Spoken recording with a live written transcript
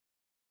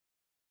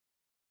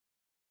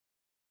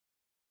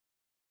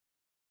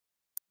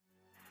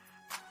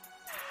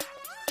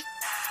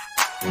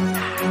Hello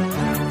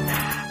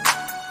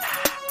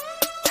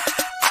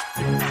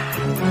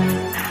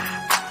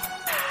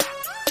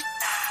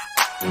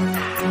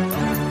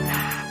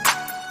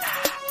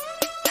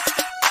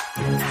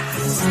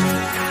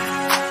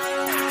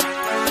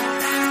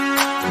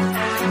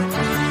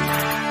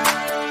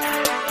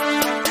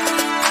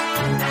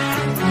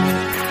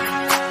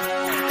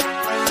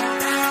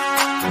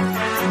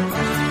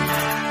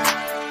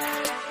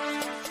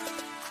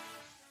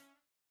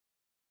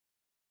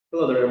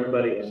there,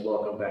 everybody, and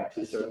welcome back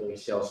to Certainly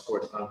Seattle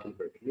Sports on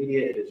Convergent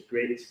Media. It is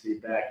great to be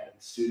back in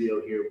the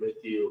studio here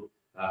with you.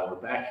 We're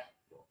back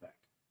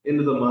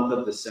into the month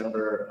of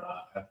December.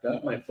 I've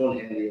got my phone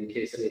handy in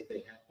case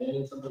anything happened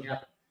and something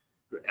happened.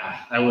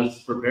 I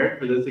was prepared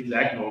for this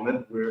exact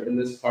moment. We're in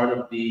this part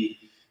of the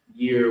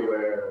year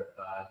where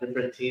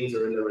different teams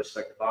are in their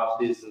respective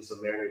offseasons. The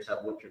Mariners have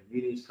winter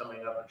meetings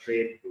coming up, a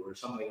trade or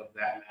something of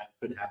that matter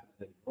could happen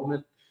at any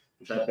moment,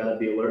 which I've got to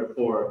be alert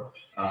for.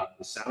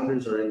 The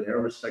Sounders are in their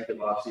respective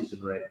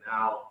offseason right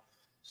now.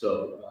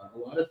 So a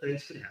lot of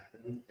things could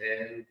happen,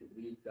 and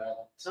we've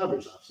got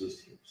Sounders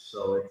offseason here.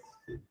 So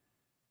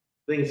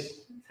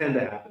things tend to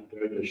happen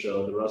during the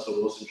show. The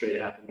Russell Wilson trade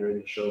happened during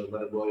the show. The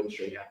Leonard Williams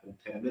trade happened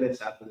 10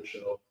 minutes after the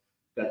show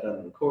got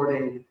done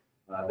recording.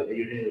 The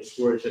Eugenio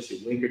Suarez,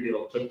 Jesse Winker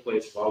deal took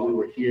place while we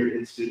were here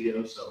in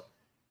studio. So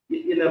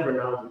you never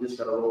know. We just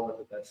got to roll with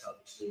it. That's how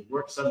this league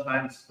works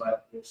sometimes.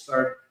 But we'll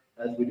start,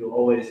 as we do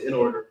always, in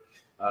order.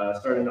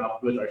 Starting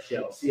off with our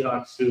Seattle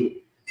Seahawks, who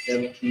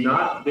have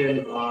not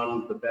been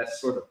on the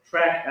best sort of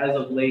track as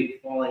of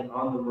late, falling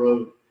on the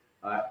road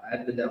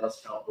at the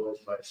Dallas Cowboys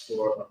by a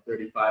score of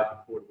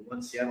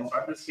 35-41. Seattle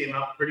started this game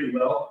out pretty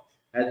well,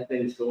 had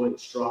things going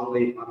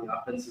strongly on the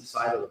offensive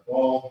side of the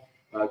ball.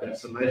 Got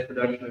some nice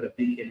production out of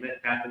DK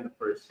Metcalf in the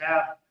first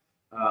half,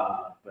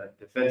 but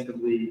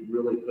defensively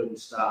really couldn't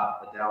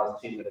stop a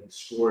Dallas team that had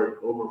scored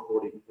over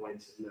 40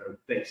 points in their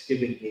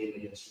Thanksgiving game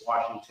against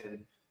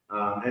Washington.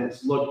 And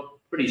it's looked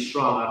pretty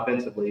strong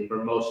offensively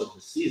for most of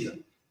the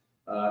season.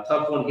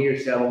 Tough one here.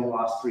 Seattle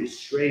lost 3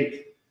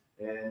 straight,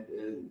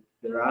 and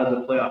they're out of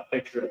the playoff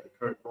picture at the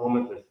current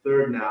moment. They're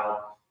third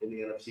now in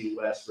the NFC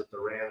West with the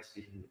Rams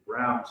beating the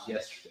Browns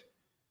yesterday.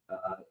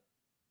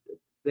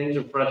 Things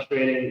are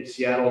frustrating.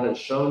 Seattle has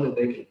shown that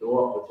they can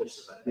go up with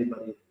just about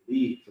anybody in the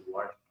league for the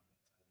large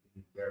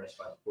being embarrassed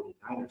by the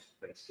 49ers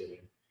for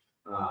Thanksgiving.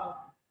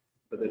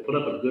 But they put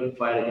up a good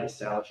fight against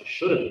Dallas. You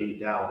should have beat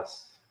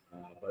Dallas,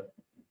 but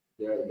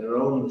their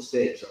own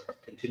mistakes are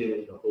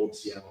continuing to hold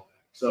Seattle back.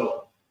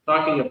 So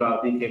talking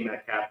about DK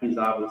Metcalf, he's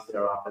obviously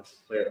our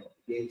offensive player of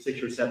the game.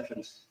 6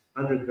 receptions,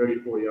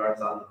 134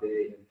 yards on the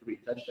day, and 3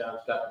 touchdowns.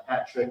 Got a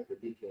hat trick for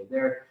DK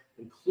there,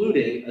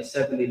 including a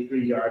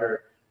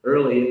 73-yarder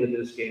early into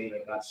this game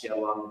that got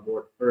Seattle on the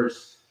board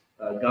first.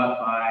 Got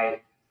by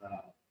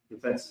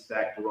defensive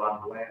back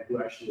Deron Bland,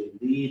 who actually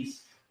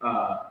leads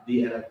the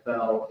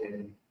NFL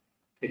in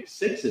pick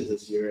sixes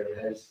this year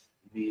and has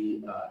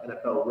the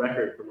NFL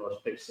record for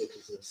most pick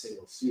sixes in a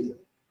single season.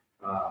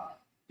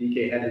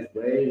 DK had his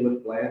way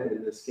with Bland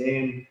in this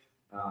game,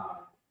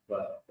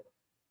 but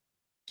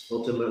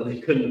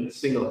ultimately couldn't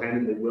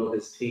single-handedly will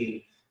his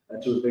team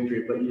to a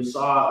victory. But you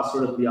saw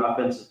sort of the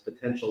offensive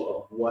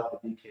potential of what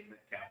the DK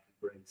Metcalf can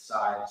bring: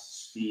 size,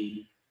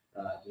 speed,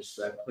 just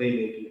that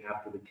playmaking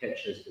after the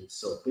catch has been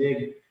so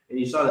big. And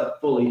you saw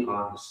that fully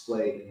on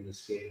display in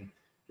this game.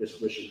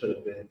 Just wish it could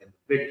have been in the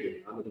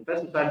victory. On the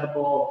defensive side of the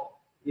ball,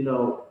 I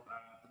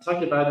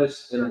talked about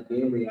this in our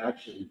game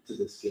reaction to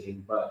this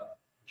game, but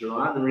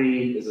Jarred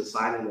Reed is a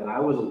signing that I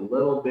was a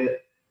little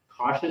bit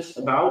cautious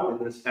about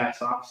in this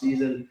past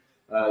offseason,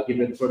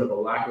 given sort of a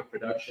lack of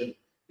production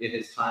in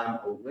his time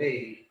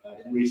away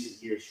in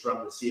recent years from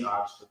the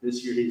Seahawks. But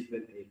this year he's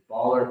been a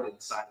baller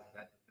inside of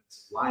that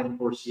defensive line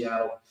for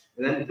Seattle.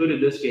 And that included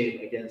this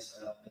game against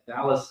a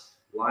Dallas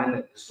line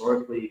that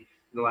historically,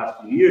 in the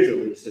last few years at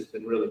least, has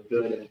been really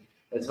good and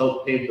has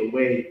helped pave the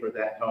way for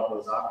that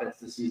Cowboys offense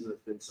this season.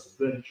 It's been so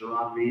good.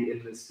 Jarred Reed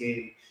in this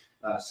game,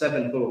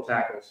 7 total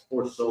tackles,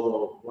 4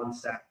 solo, 1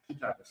 sack, 2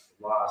 tackles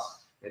for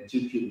loss, and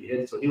 2 QB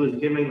hits. So he was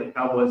giving the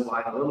Cowboys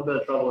line a little bit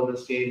of trouble in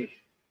this game.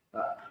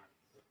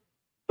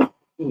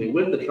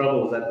 With the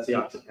troubles that the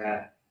Seahawks have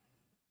had,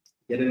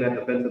 getting that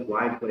defensive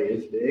line play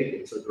is big.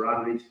 And so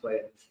Jarred Reed's play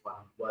at this one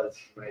was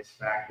a nice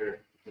factor.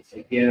 It's,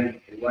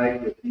 again,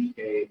 like with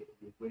DK,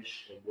 we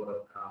wish it would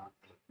have come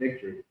to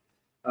victory.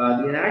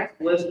 The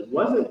inactive list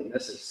wasn't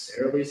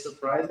necessarily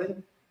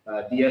surprising.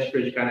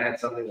 D'Estridge kind of had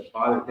something that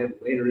bothered him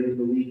later in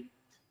the week,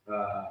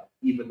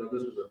 even though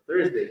this was a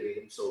Thursday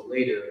game, so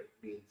later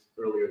means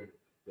earlier in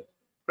the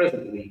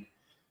present week.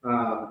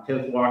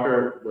 Kenneth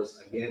Walker was,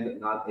 again,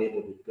 not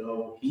able to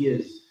go. He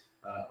is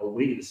a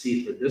wait and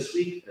see for this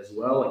week as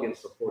well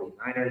against the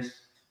 49ers.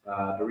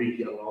 Tariq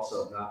Young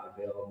also not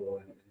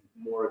available, and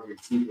more of your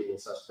usual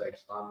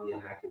suspects on the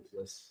inactive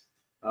list.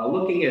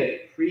 Looking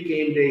at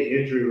pre-game day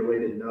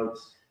injury-related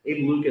notes,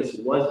 Abe Lucas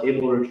was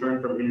able to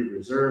return from injured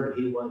reserve,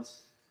 and he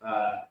was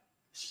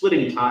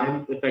splitting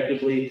time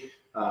effectively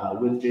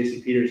with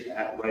Jason Peters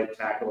at right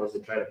tackle as they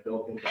try to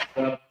build him back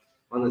up.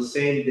 On the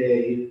same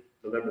day,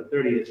 November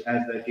 30th,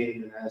 as that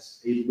game and as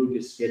Abe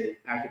Lucas getting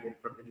activated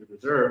from injured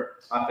reserve,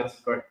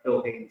 offensive guard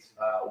Phil Haynes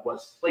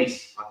was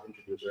placed on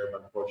injured reserve,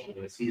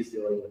 unfortunately, as he's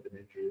dealing with an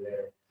injury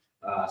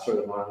there, sort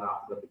of on and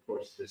off throughout the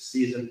course of this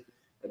season.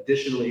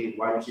 Additionally,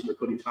 wide receiver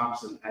Cody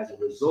Thompson, as a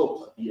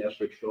result of the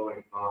Eskridge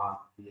going on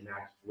the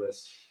inactive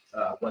list,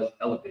 was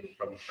elevated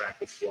from the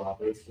practice squad.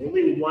 There's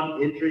only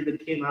one injury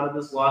that came out of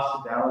this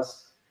loss to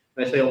Dallas.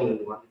 And I say only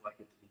one, like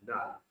it to be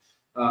done.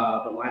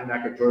 But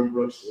linebacker Jordan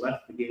Brooks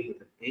left the game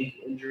with an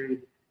ankle injury.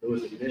 It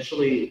was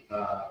initially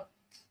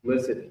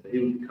listed that he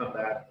would come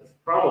back as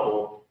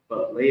probable,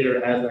 but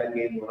later, as that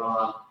game went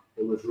on,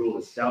 it was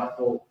ruled as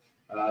doubtful.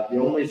 The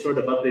only sort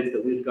of updates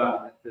that we've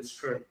gotten at this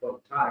current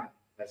point in time,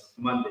 as of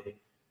Monday,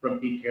 from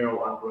Pete Carroll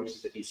on Brooks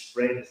is that he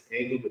sprained his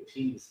ankle. The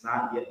team does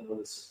not yet know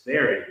the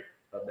severity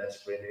of that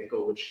sprained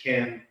ankle, which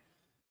can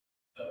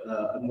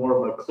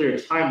more of a clear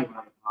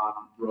timeline on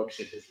Brooks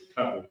and his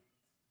recovery.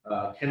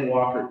 Ken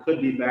Walker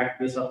could be back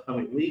this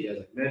upcoming week, as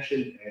I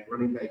mentioned, and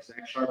running back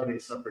Zach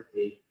Charbonnet suffered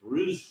a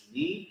bruised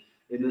knee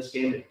in this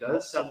game. It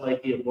does sound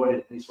like he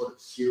avoided any sort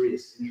of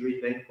serious injury,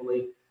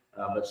 thankfully,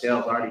 but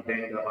Seattle's already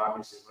banged up,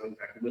 obviously, running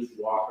back with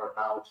Walker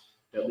out.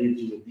 That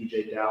leaves you with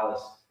DJ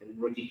Dallas and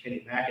rookie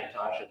Kenny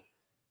McIntosh. And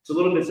it's a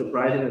little bit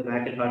surprising that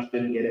McIntosh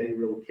didn't get any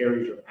real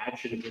carries or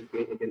action in this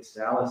game against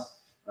Dallas,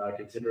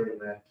 considering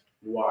that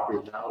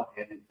Walker's out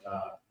and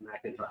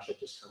McIntosh had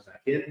just come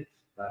back in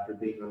after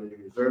being on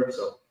injured reserve.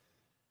 So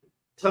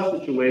tough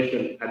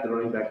situation at the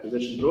running back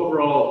position. But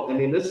overall, I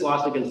mean, this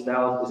loss against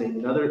Dallas is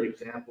another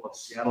example of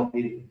Seattle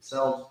beating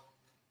themselves.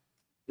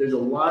 There's a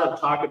lot of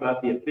talk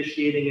about the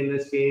officiating in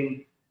this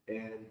game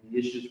and the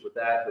issues with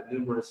that, the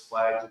numerous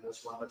flags in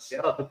this one. But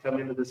Seattle could come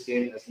into this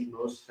game as the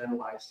most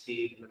penalized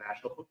team in the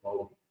National Football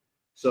League.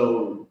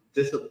 So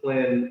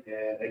discipline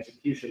and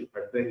execution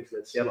are things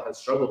that Seattle has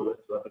struggled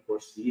with throughout the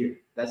course of the year.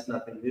 That's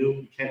nothing new.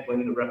 You can't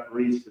blame the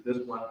referees for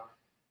this one.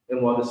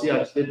 And while the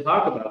Seahawks did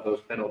talk about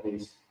those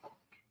penalties,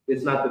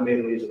 it's not the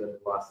main reason that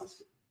they lost this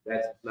game.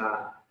 That's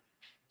not,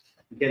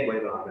 you can't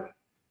blame it on that.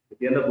 If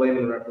you end up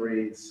blaming the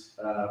referees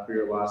for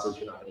your losses,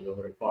 you're not going to go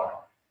very far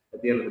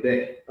at the end of the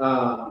day.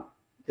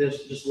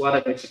 There's just a lot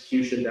of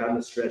execution down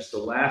the stretch. The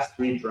last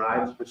three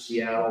drives for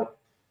Seattle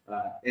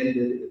ended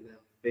in them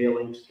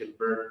failing to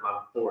convert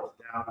on fourth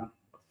down.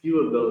 A few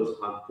of those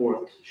on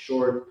fourth and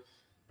short.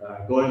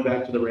 Going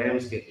back to the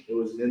Rams game, it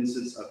was an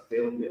instance of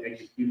failing to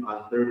execute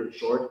on third and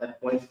short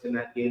at points in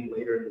that game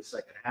later in the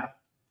second half.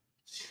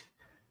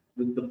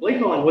 The play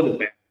calling wasn't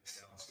bad.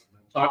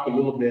 I've talked a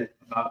little bit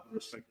about the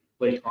respective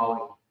play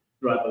calling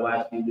throughout the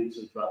last few weeks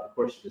and throughout the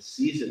course of the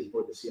season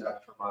for the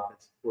Seahawks from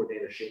offensive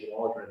coordinator Shane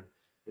Waldron,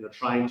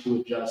 trying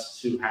to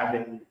adjust to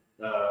having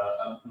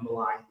a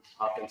maligned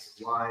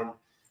offensive line,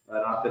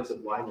 an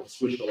offensive line that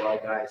switched a lot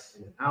of guys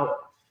in and out.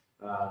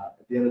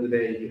 At the end of the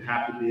day, you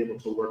have to be able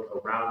to work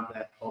around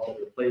that, call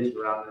better plays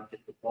around that,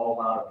 get the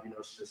ball out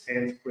of his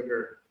hands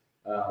quicker,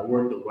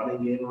 work the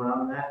running game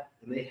around that.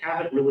 And they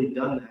haven't really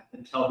done that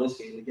until this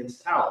game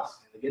against Dallas.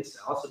 And against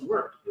Dallas, it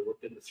worked. They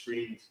worked in the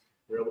screens.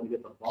 They were able to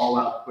get the ball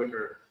out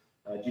quicker.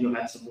 Gino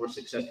had some more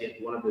success. He had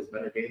one of his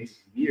better games of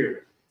the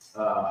year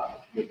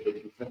with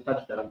the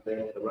touchdown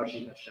there, the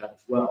rushing touchdown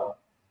as well.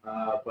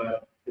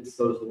 But it's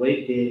those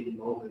late game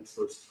moments,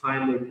 those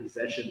timely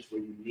possessions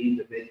where you need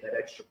to make that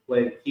extra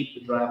play to keep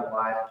the drive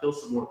alive, kill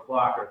some more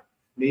clock, or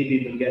maybe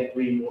even get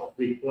 3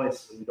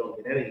 points when you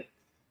don't get any.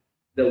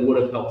 That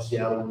would have helped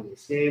Seattle win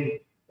this game.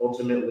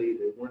 Ultimately,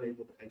 they weren't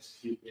able to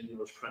execute in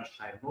those crunch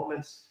time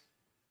moments.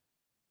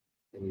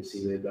 And you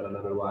see they've got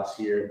another loss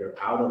here. They're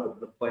out of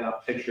the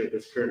playoff picture at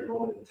this current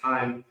moment in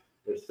time.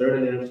 They're third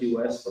in the NFC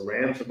West. The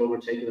Rams have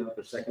overtaken them.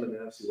 They're second in the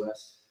NFC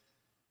West.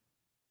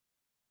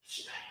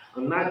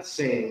 I'm not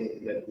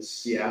saying that the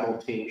Seattle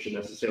team should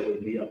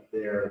necessarily be up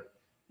there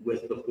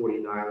with the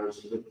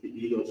 49ers and with the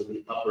Eagles in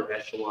the upper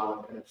echelon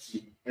of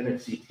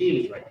NFC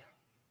teams right now.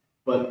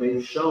 But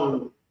they've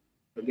shown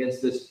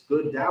against this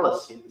good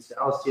Dallas team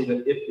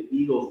that if the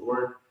Eagles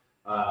weren't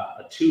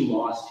a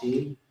 2-loss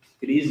team,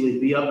 could easily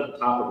be up at the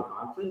top of the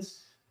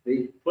conference.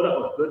 They put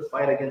up a good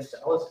fight against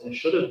Dallas and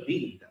should have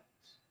beaten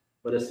Dallas.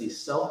 But it's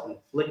these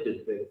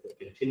self-inflicted things that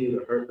continue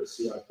to hurt the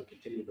Seahawks and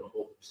continue to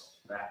hold themselves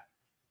back.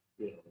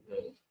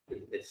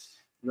 It's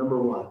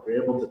number one. If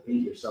you're able to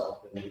beat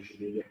yourself, then you should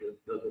be.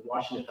 The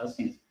Washington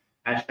Huskies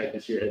hashtag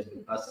this year has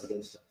been us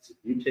against us. If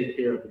you take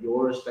care of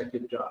your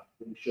respective job,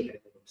 then you should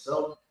handle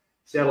themselves.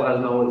 Seattle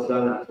hasn't always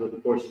done that through the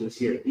course of this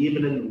year.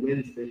 Even in the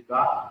wins they've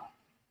gotten,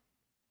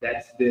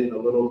 that's been a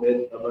little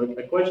bit of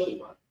a question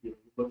mark. You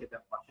look at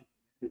that Washington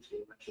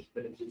game, that's just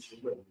been a huge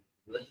win.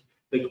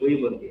 The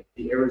Cleveland game,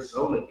 the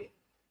Arizona game.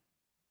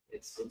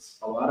 It's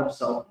a lot of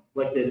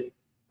self-inflicted,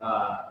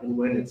 and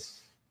when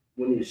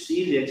you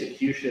see the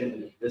execution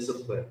and the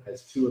discipline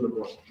as two of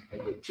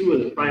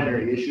the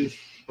primary issues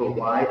for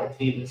why a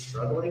team is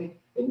struggling,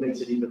 it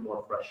makes it even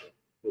more frustrating.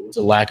 It's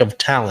a lack of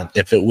talent.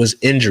 If it was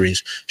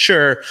injuries,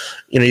 sure,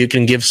 you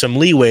can give some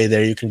leeway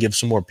there. You can give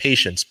some more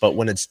patience. But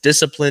when it's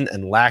discipline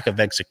and lack of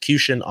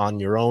execution on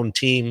your own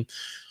team,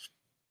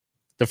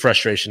 the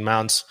frustration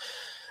mounts.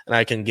 And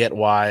I can get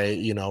why,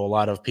 a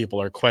lot of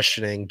people are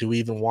questioning, do we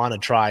even want to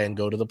try and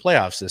go to the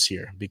playoffs this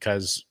year?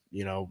 Because,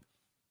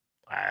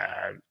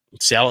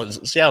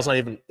 Seattle's not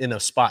even in a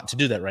spot to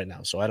do that right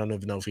now. So I don't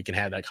even know if we can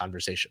have that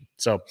conversation.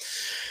 So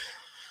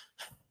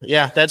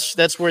yeah,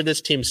 that's where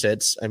this team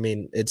sits. I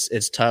mean,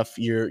 it's tough.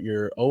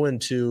 You're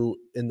 0-2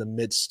 in the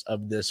midst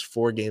of this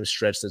 4-game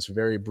stretch that's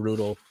very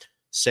brutal.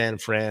 San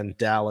Fran,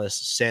 Dallas,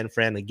 San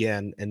Fran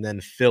again, and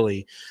then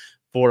Philly.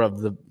 Three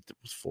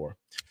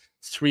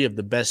of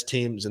the best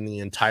teams in the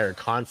entire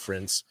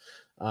conference.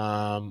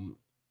 And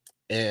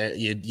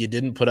you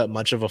didn't put up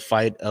much of a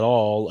fight at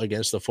all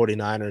against the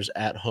 49ers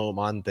at home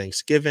on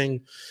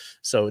Thanksgiving.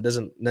 So it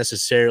doesn't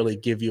necessarily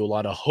give you a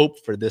lot of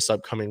hope for this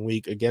upcoming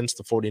week against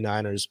the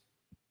 49ers,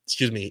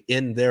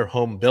 in their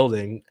home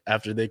building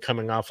after they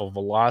coming off of a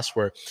loss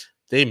where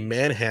they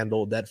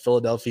manhandled that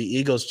Philadelphia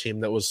Eagles team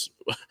that was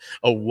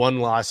a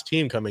one-loss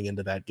team coming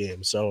into that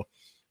game. So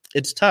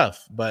it's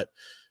tough, but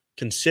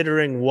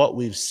considering what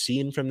we've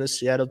seen from this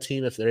Seattle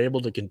team, if they're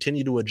able to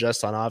continue to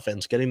adjust on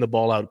offense, getting the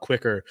ball out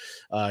quicker,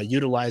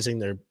 utilizing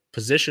their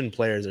position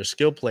players, their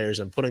skill players,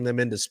 and putting them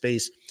into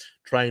space,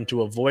 trying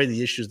to avoid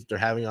the issues that they're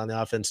having on the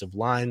offensive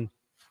line,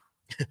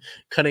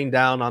 cutting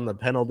down on the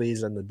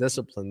penalties and the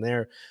discipline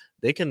there,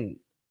 they can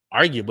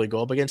arguably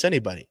go up against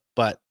anybody.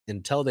 But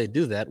until they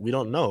do that, we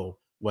don't know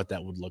what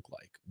that would look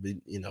like.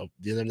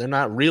 They're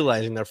not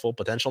realizing their full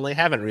potential. They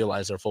haven't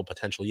realized their full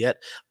potential yet.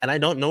 And I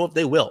don't know if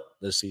they will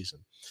this season.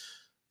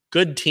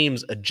 Good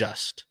teams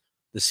adjust.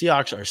 The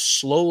Seahawks are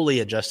slowly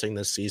adjusting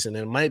this season,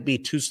 and it might be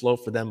too slow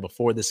for them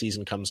before the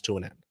season comes to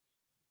an end.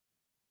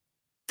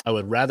 I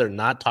would rather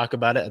not talk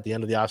about it at the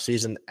end of the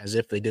offseason as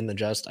if they didn't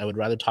adjust. I would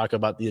rather talk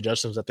about the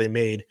adjustments that they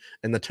made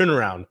and the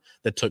turnaround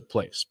that took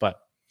place. But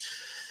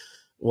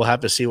we'll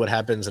have to see what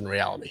happens in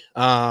reality.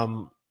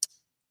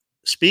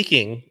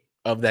 Speaking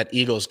of that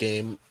Eagles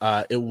game,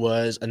 it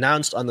was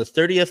announced on the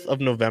 30th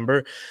of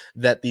November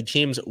that the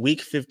team's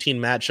Week 15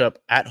 matchup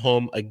at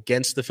home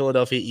against the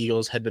Philadelphia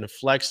Eagles had been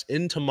flexed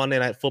into Monday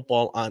Night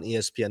Football on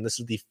ESPN.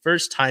 This is the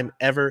first time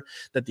ever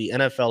that the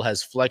NFL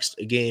has flexed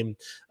a game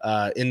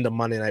into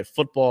Monday Night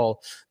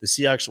Football. The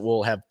Seahawks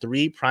will have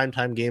 3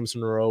 primetime games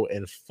in a row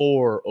and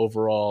 4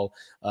 overall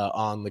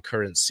on the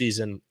current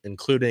season,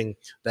 including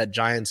that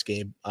Giants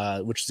game,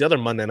 which is the other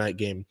Monday night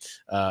game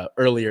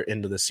earlier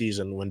into the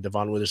season when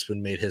Devon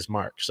Witherspoon made his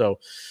mark. So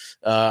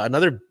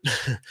another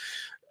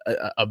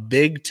a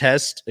big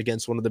test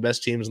against one of the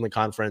best teams in the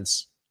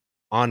conference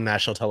on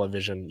national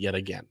television yet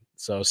again.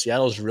 So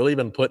Seattle's really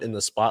been put in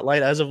the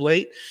spotlight as of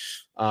late.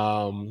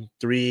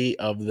 3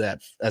 of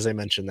that, as I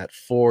mentioned, that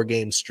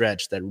 4-game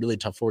stretch, that really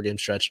tough 4-game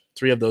stretch,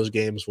 3 of those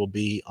games will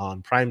be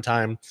on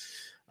primetime.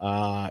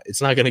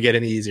 It's not going to get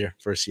any easier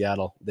for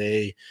Seattle.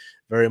 They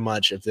very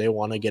much, if they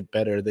want to get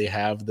better, they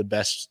have the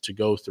best to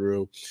go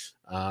through.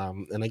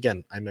 And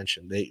again, I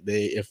mentioned they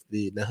if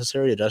the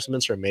necessary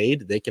adjustments are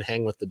made, they can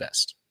hang with the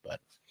best. But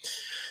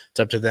it's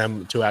up to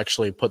them to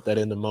actually put that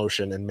into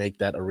motion and make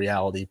that a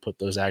reality, put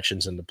those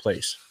actions into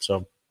place.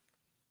 So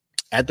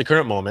at the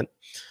current moment,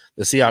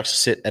 the Seahawks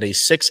sit at a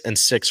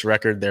 6-6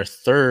 record. They're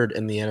 3rd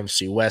in the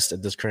NFC West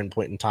at this current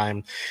point in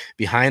time,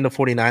 behind the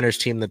 49ers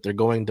team that they're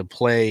going to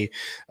play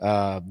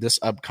this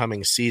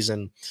upcoming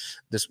season,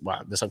 this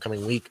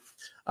upcoming week,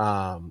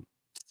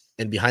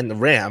 and behind the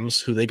Rams,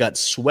 who they got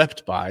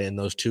swept by in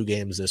those 2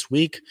 games this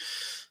week.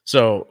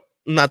 So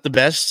not the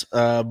best,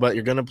 but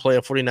you're going to play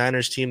a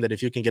 49ers team that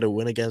if you can get a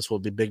win against will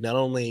be big, not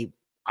only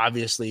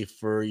obviously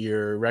for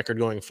your record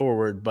going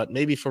forward, but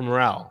maybe for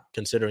morale,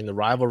 considering the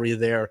rivalry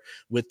there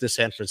with the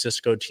San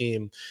Francisco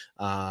team.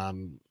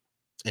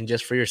 And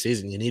just for your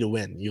season, you need a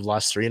win. You've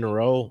lost 3 in a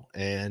row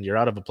and you're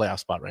out of a playoff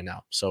spot right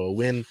now. So a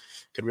win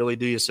could really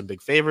do you some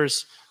big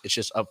favors. It's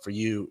just up for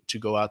you to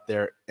go out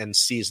there and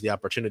seize the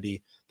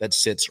opportunity that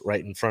sits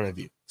right in front of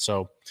you.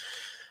 So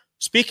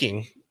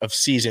speaking of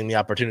seizing the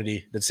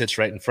opportunity that sits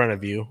right in front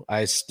of you,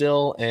 I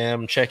still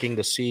am checking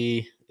to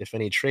see if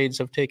any trades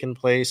have taken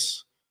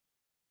place.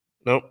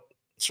 Nope.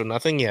 So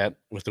nothing yet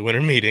with the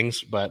winter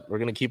meetings, but we're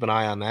going to keep an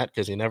eye on that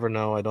because you never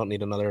know. I don't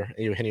need another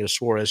Eugenio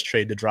Suarez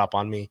trade to drop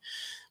on me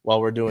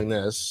while we're doing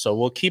this. So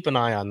we'll keep an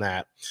eye on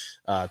that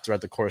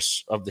throughout the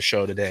course of the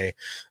show today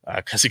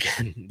because,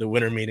 again, the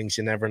winter meetings,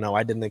 you never know.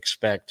 I didn't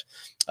expect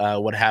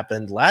what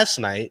happened last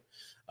night,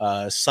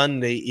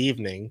 Sunday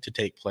evening, to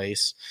take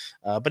place,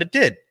 but it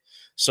did.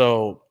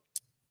 So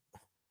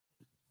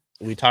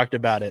we talked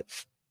about it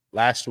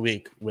last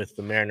week with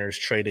the Mariners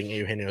trading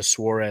Eugenio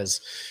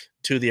Suarez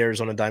to the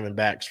Arizona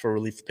Diamondbacks for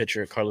relief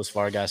pitcher Carlos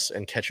Vargas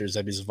and catcher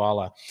Zeby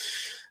Zavala.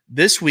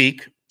 This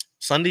week,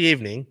 Sunday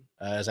evening,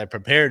 as I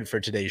prepared for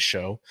today's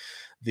show,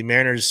 the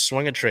Mariners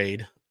swung a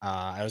trade.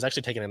 I was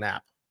actually taking a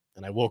nap,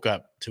 and I woke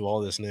up to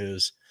all this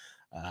news.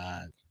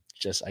 I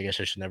guess I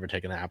should never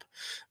take a nap.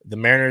 The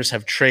Mariners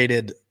have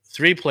traded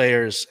 3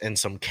 players and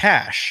some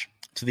cash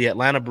to the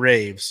Atlanta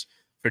Braves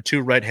for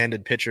 2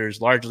 right-handed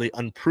pitchers, largely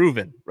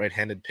unproven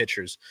right-handed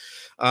pitchers.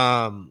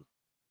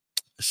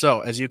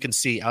 So, as you can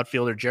see,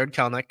 outfielder Jarred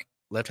Kelenic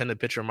left-handed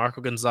pitcher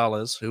Marco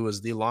Gonzalez, who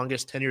was the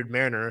longest tenured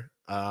Mariner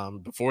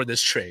before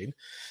this trade,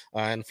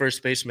 and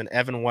first baseman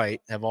Evan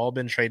White have all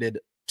been traded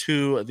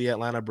to the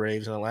Atlanta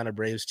Braves, an Atlanta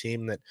Braves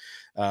team that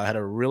had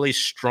a really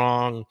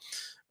strong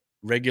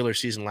regular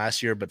season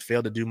last year, but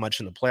failed to do much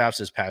in the playoffs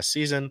this past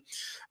season,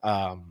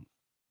 and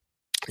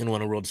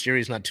won a World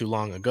Series not too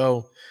long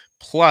ago.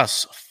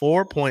 Plus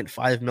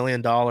 $4.5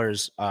 million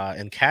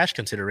in cash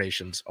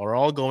considerations are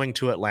all going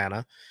to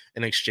Atlanta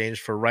in exchange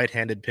for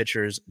right-handed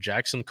pitchers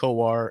Jackson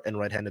Kowar and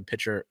right-handed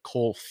pitcher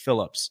Cole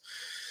Phillips.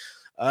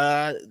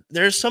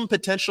 There's some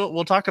potential.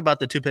 We'll talk about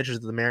the two pitchers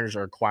that the Mariners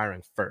are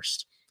acquiring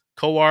first.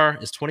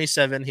 Kowar is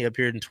 27. He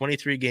appeared in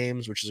 23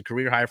 games, which is a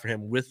career high for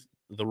him with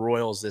the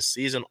Royals this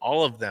season,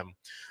 all of them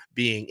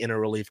being in a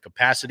relief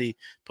capacity,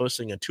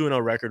 posting a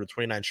 2-0 record with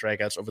 29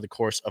 strikeouts over the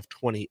course of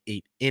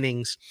 28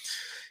 innings.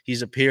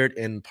 He's appeared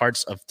in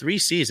parts of 3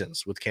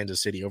 seasons with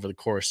Kansas City over the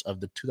course of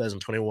the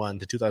 2021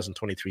 to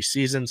 2023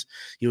 seasons.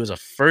 He was a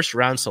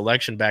first-round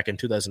selection back in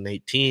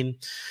 2018.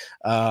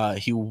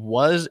 He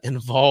was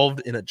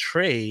involved in a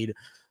trade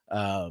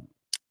about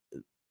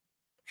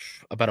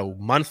a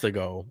month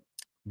ago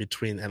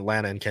between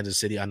Atlanta and Kansas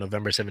City on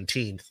November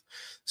 17th.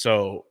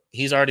 So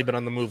he's already been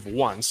on the move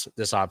once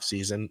this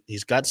offseason.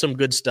 He's got some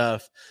good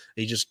stuff.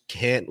 He just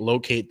can't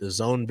locate the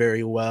zone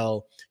very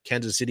well.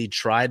 Kansas City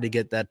tried to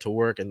get that to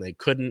work and they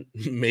couldn't.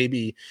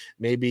 Maybe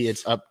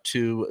it's up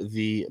to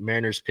the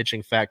Mariners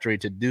pitching factory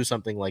to do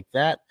something like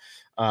that.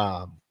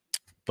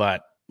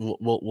 But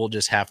we'll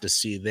just have to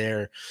see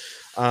there.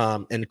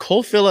 And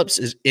Cole Phillips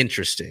is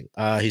interesting.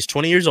 He's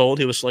 20 years old.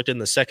 He was selected in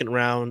the second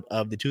round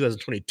of the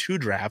 2022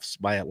 drafts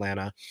by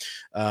Atlanta.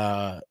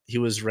 He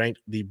was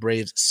ranked the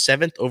Braves'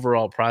 7th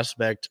overall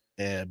prospect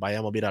by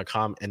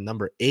MLB.com and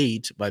number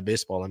 8 by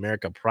Baseball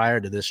America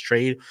prior to this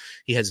trade.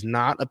 He has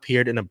not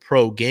appeared in a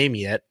pro game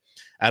yet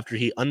after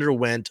he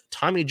underwent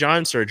Tommy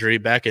John surgery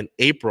back in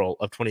April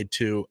of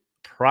 22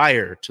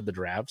 prior to the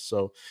draft.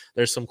 So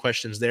there's some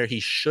questions there. He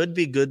should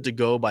be good to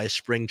go by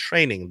spring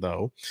training,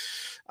 though.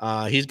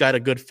 He's got a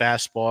good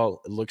fastball.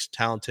 It looks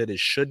talented. It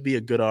should be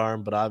a good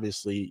arm, but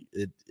obviously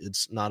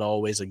it's not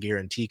always a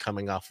guarantee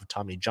coming off of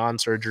Tommy John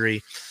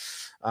surgery.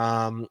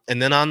 And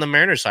then on the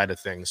Mariners side of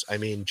things, I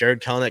mean,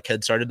 Jarred Kelenic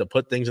had started to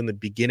put things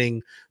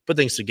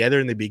together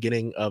in the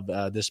beginning of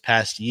this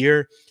past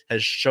year,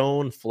 has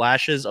shown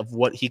flashes of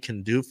what he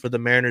can do for the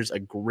Mariners, a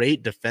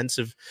great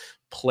defensive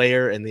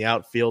player in the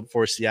outfield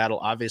for Seattle,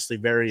 obviously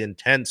very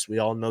intense. We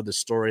all know the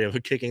story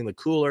of kicking the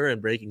cooler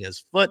and breaking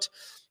his foot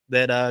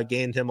that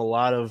gained him a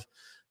lot of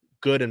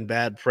good and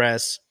bad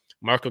press.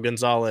 Marco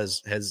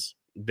Gonzalez has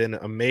been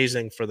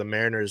amazing for the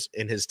Mariners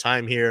in his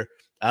time here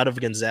out of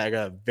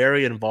Gonzaga,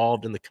 very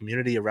involved in the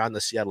community around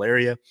the Seattle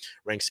area,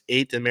 ranks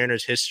 8th in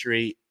Mariners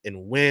history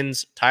in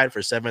wins, tied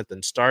for 7th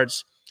in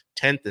starts,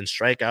 10th in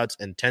strikeouts,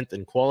 and 10th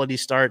in quality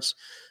starts.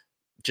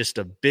 Just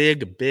a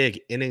big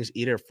innings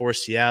eater for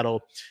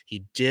Seattle.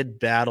 He did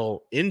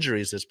battle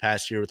injuries this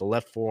past year with a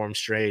left forearm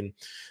strain,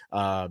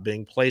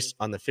 being placed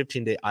on the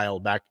 15-day IL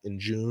back in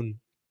June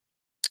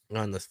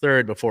on the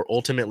 3rd before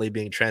ultimately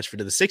being transferred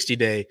to the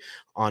 60-day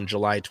on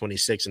July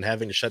 26th and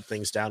having to shut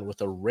things down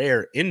with a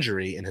rare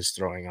injury in his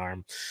throwing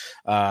arm.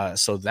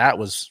 So that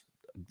was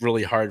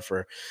really hard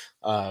for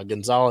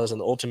Gonzalez,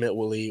 and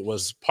ultimately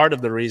was part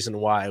of the reason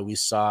why we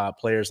saw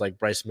players like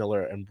Bryce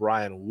Miller and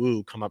Brian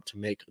Wu come up to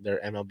make their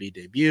MLB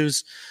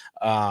debuts.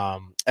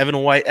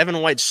 Evan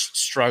White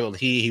struggled.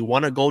 He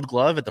won a Gold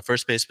Glove at the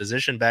first base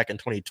position back in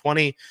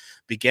 2020,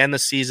 began the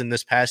season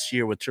this past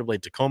year with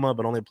AAA Tacoma,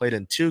 but only played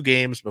in 2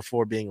 games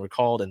before being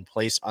recalled and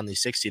placed on the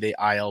 60-day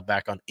IL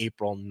back on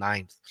April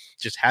 9th.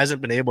 Just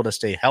hasn't been able to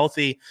stay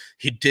healthy.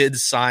 He did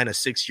sign a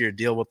 6-year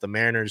deal with the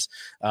Mariners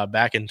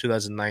back in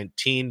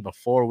 2019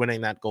 before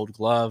winning that Gold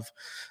Glove.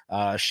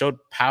 Showed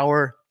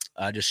power,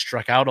 just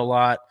struck out a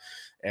lot,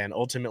 and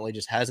ultimately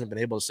just hasn't been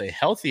able to stay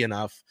healthy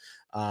enough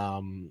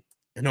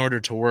in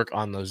order to work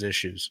on those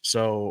issues.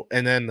 So,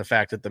 and then the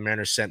fact that the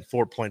Mariners sent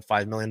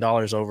 $4.5 million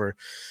over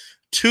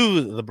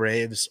to the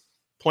Braves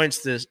points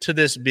to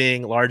this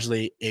being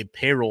largely a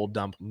payroll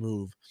dump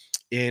move.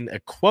 In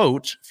a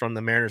quote from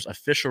the Mariners'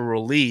 official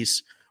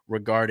release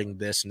regarding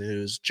this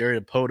news,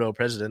 Jerry Dipoto,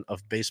 president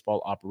of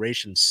baseball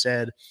operations,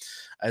 said,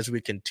 "As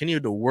we continue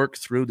to work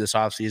through this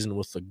offseason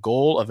with the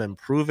goal of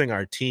improving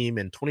our team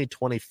in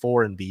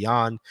 2024 and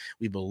beyond,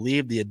 we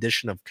believe the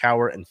addition of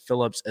Kowar and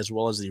Phillips, as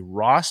well as the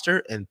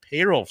roster and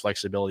payroll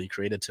flexibility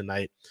created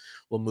tonight,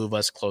 will move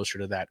us closer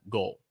to that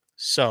goal."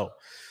 So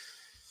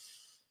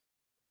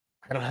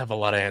I don't have a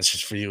lot of answers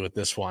for you with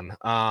this one.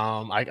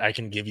 I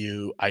can give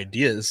you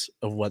ideas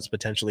of what's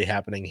potentially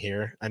happening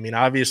here. I mean,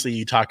 obviously,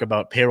 you talk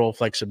about payroll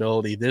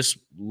flexibility. This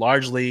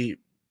largely,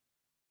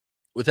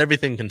 with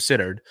everything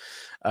considered,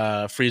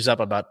 frees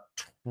up about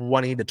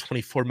 $20 to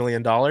 $24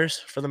 million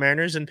for the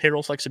Mariners in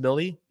payroll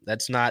flexibility.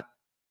 That's not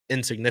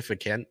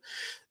insignificant.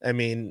 I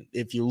mean,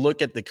 if you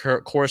look at the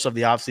course of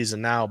the offseason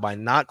now, by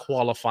not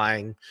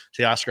qualifying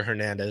Teoscar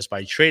Hernandez,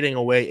 by trading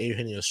away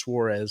Eugenio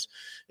Suarez,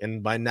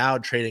 and by now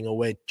trading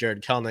away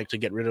Jarred Kelenic to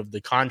get rid of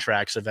the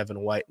contracts of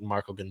Evan White and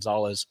Marco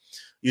Gonzalez,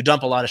 you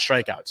dump a lot of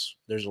strikeouts.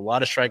 There's a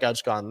lot of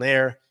strikeouts gone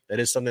there. That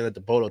is something that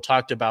DeBoto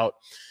talked about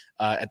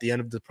at the end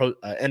of the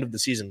end of the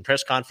season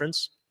press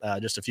conference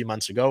just a few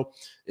months ago,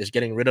 is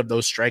getting rid of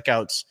those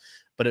strikeouts.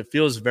 But it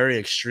feels very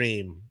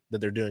extreme that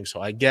they're doing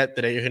so. I get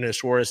that Eugenio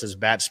Suarez's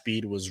bat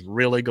speed was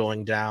really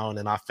going down,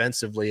 and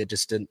offensively, it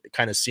just didn't. It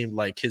kind of seemed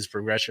like his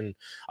progression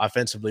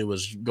offensively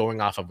was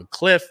going off of a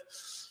cliff.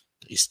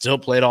 He still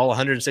played all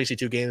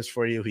 162 games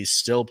for you. He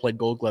still played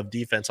Gold Glove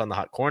defense on the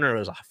hot corner. It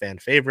was a fan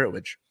favorite,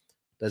 which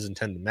doesn't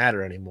tend to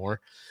matter anymore.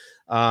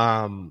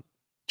 Jarred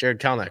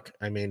Kelenic,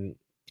 I mean,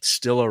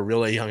 still a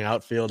really young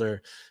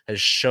outfielder,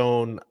 has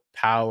shown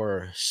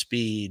power,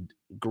 speed,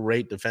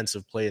 great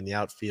defensive play in the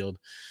outfield.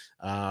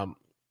 I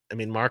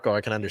mean, Marco,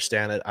 I can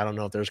understand it. I don't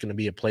know if there's going to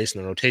be a place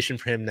in the rotation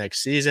for him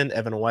next season.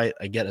 Evan White,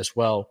 I get as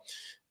well.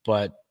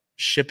 But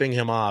shipping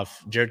him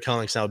off, Jarred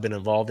Kelenic's now been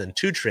involved in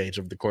 2 trades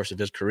over the course of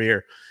his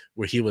career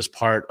where he was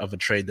part of a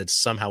trade that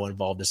somehow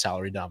involved a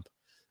salary dump.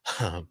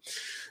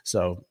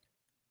 So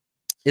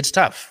it's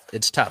tough.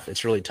 It's tough.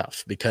 It's really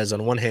tough because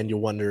on one hand, you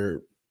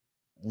wonder,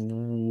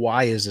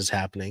 why is this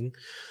happening?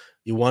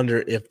 You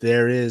wonder if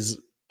there is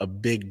a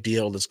big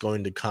deal that's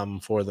going to come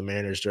for the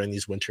Mariners during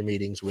these winter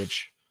meetings,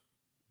 which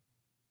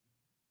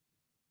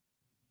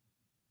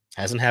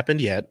hasn't happened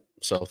yet.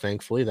 So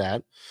thankfully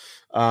that.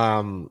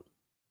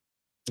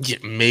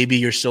 Maybe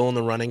you're still in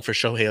the running for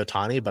Shohei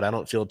Ohtani, but I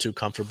don't feel too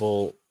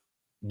comfortable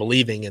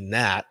believing in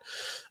that.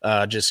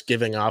 Just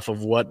giving off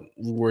of what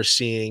we're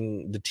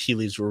seeing, the tea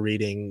leaves we're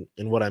reading,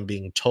 and what I'm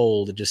being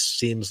told, it just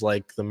seems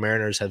like the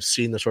Mariners have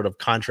seen the sort of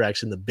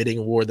contracts in the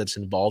bidding war that's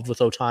involved with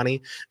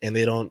Ohtani, and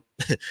they don't.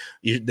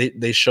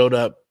 They showed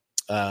up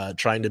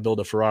trying to build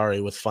a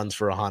Ferrari with funds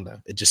for a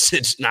Honda.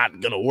 It's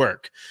not gonna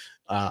work.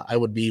 I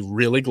would be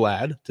really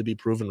glad to be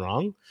proven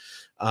wrong.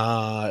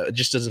 It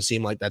just doesn't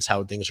seem like that's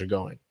how things are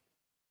going.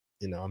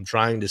 You know, I'm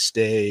trying to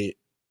stay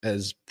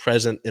as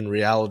present in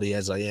reality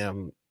as I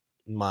am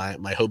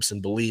my hopes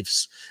and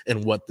beliefs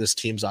in what this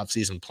team's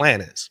offseason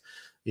plan is.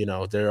 You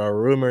know, there are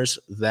rumors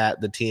that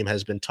the team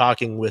has been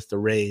talking with the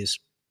Rays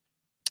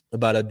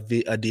about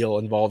a deal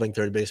involving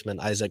third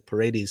baseman Isaac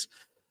Paredes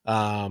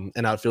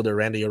and outfielder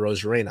Randy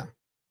Arozarena.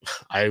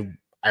 I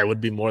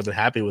would be more than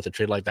happy with a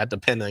trade like that,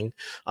 depending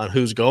on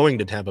who's going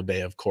to Tampa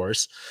Bay, of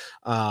course.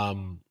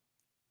 But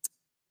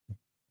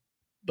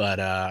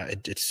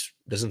it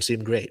doesn't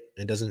seem great.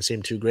 It doesn't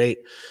seem too great.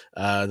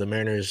 The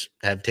Mariners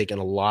have taken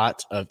a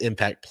lot of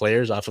impact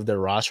players off of their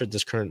roster at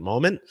this current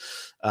moment.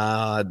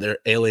 They're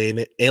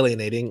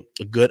alienating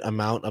a good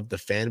amount of the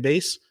fan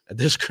base at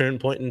this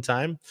current point in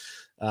time.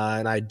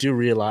 And I do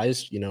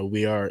realize, you know,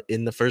 we are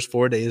in the first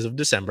 4 days of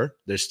December.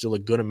 There's still a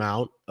good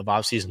amount of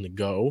offseason to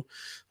go.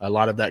 A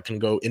lot of that can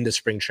go into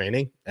spring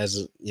training.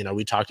 As, you know,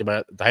 we talked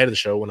about at the height of the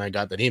show when I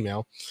got that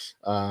email.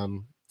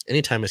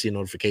 Anytime I see a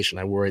notification,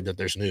 I worry that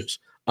there's news.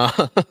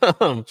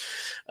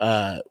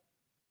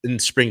 In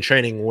spring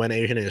training, when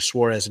Eugenio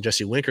Suarez and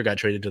Jesse Winker got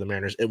traded to the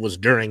Mariners, it was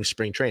during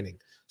spring training.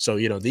 So,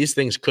 you know, these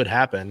things could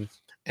happen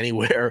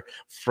anywhere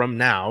from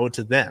now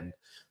to then.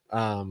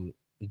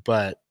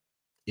 But,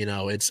 you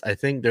know, I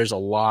think there's a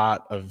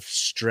lot of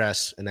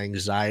stress and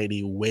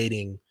anxiety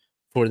waiting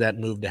for that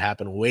move to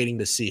happen, waiting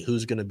to see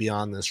who's going to be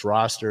on this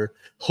roster,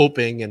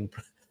 hoping and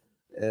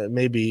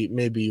maybe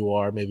you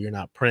are, maybe you're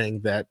not,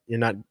 praying that you're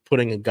not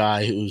putting a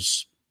guy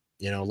who's,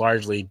 you know,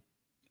 largely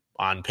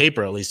on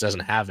paper at least doesn't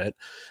have it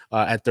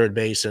at third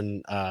base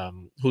and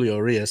Julio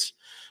Urias.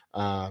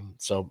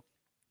 So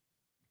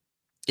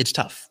it's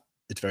tough.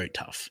 It's very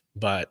tough.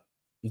 But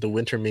the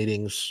winter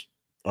meetings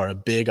are a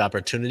big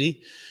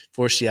opportunity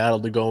for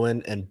Seattle to go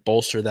in and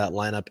bolster that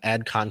lineup,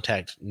 add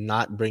contact,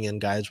 not bring in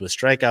guys with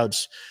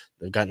strikeouts.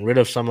 They've gotten rid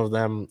of some of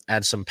them,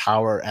 add some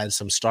power, add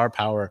some star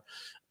power.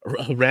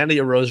 Randy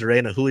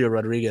Arozarena, Julio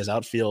Rodriguez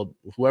outfield,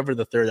 whoever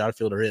the third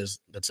outfielder is,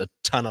 that's a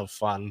ton of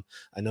fun.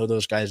 I know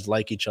those guys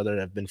like each other,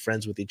 have been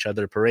friends with each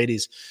other.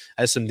 Paredes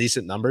has some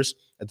decent numbers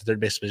at the third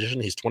base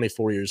position. He's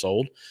 24 years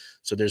old,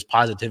 so there's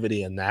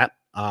positivity in that.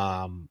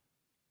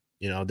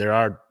 You know, there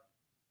are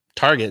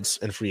targets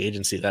in free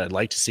agency that I'd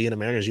like to see in a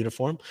Mariners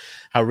uniform.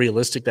 How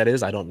realistic that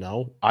is, I don't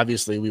know.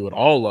 Obviously, we would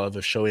all love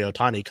if Shohei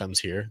Ohtani comes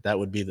here. That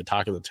would be the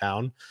talk of the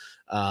town.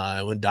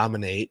 It would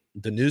dominate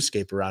the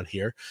newscape around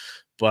here.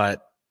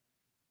 But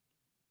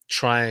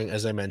trying,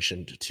 as I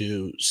mentioned,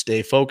 to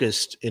stay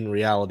focused in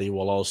reality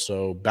while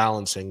also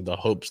balancing the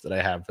hopes that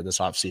I have for this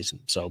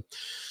offseason. So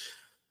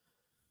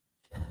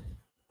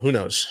who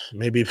knows?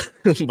 Maybe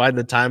by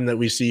the time that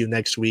we see you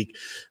next week,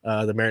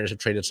 the Mariners have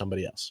traded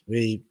somebody else.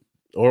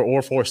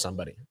 Or for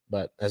somebody.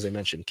 But as I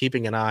mentioned,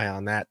 keeping an eye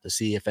on that to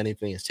see if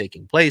anything is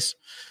taking place.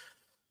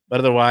 But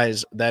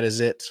otherwise, that is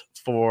it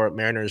for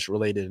Mariners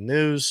related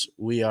news.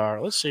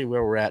 Let's see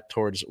where we're at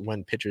towards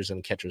when pitchers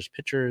and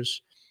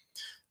pitchers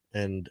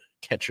and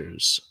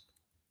catchers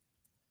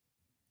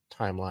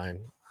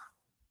timeline.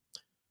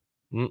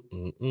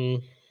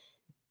 Oh,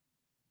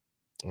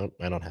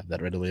 I don't have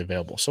that readily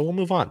available, so we'll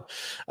move on.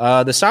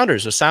 The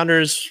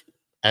Sounders,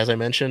 as I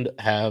mentioned,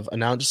 have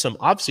announced some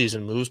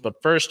offseason moves,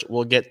 but first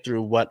we'll get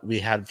through what we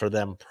had for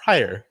them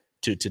prior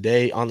to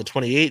today on the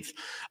 28th.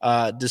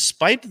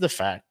 Despite the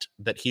fact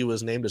that he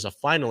was named as a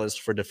finalist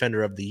for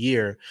Defender of the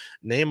Year,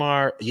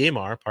 Yamar,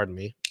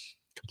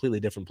 completely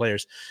different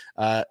players,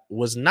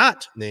 was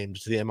not named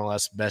to the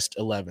MLS Best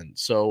 11.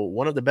 So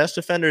one of the best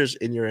defenders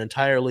in your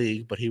entire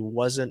league, but he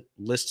wasn't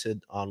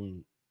listed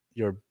on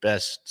your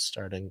best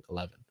starting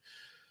 11.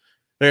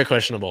 Very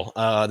questionable.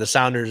 The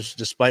Sounders,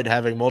 despite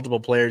having multiple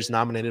players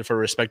nominated for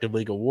respective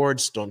league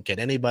awards, don't get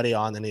anybody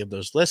on any of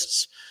those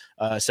lists.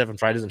 Stefan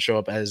Frei doesn't show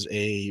up as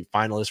a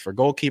finalist for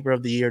goalkeeper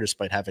of the year,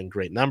 despite having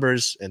great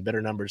numbers and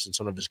better numbers than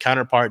some of his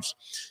counterparts.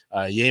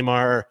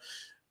 Yamar,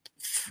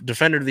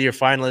 defender of the year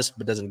finalist,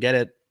 but doesn't get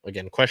it.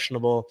 Again,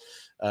 questionable.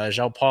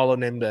 João Paulo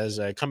named as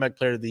a comeback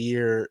player of the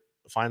year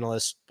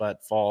finalist,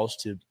 but falls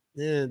to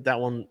that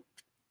one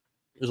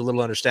is a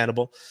little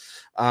understandable.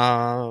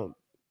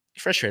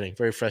 Frustrating,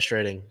 very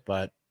frustrating,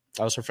 but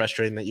also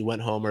frustrating that you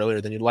went home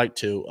earlier than you'd like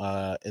to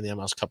in the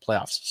MLS Cup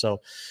playoffs. So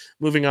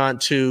moving on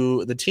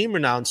to the team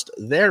announced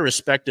their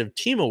respective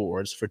team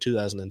awards for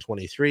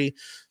 2023,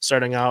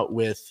 starting out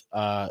with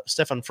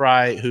Stefan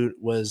Frei, who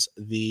was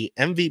the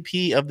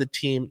MVP of the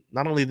team.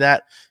 Not only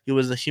that, he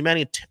was the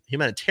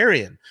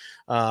humanitarian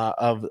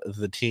of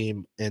the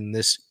team in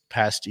this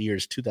past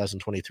year's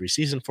 2023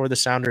 season for the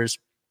Sounders.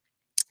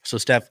 So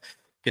Steph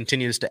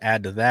continues to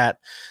add to that.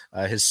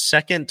 His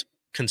second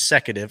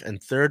consecutive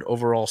and third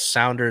overall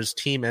Sounders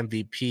team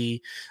MVP.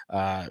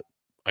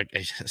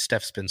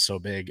 Steph's been so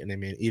big, and I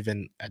mean,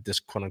 even at this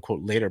quote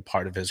unquote later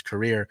part of his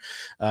career,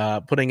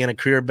 putting in a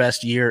career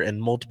best year in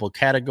multiple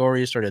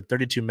categories, started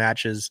 32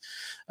 matches,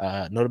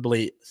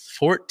 notably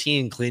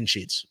 14 clean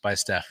sheets by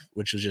Steph,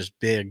 which was just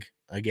big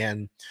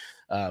again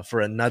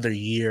for another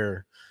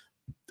year.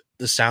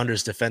 The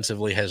Sounders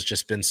defensively has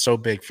just been so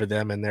big for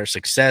them, and their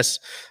success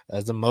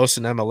as the most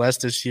in MLS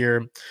this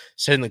year,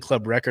 setting the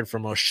club record for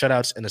most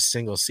shutouts in a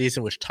single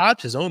season, which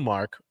topped his own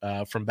mark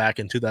from back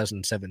in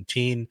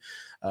 2017.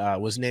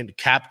 Was named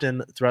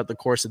captain throughout the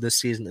course of this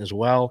season as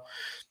well.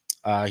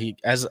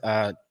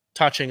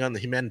 Touching on the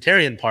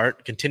humanitarian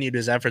part, continued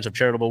his efforts of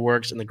charitable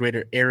works in the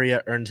greater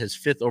area, earned his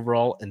 5th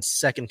overall and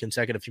 2nd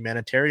consecutive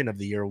Humanitarian of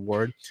the Year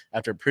award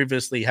after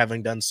previously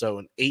having done so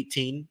in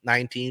 18,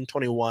 19,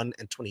 21,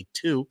 and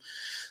 22.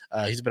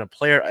 He's been a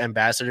player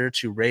ambassador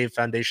to Rave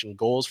Foundation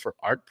Goals for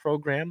Art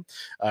program,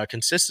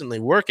 consistently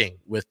working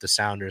with the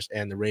Sounders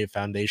and the Rave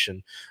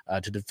Foundation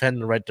to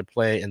defend the right to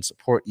play and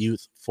support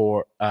youth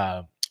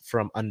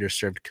from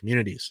underserved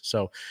communities.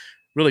 So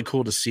really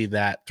cool to see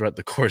that throughout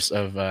the course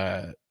of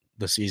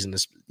the season.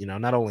 Is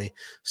not only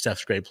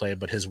Steph's great play,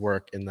 but his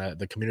work in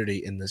the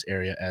community in this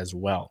area as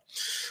well.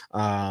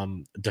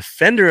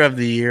 Defender of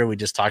the year, we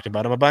just talked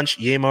about him a bunch.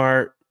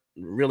 Yamar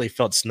really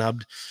felt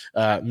snubbed,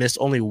 missed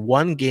only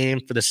one game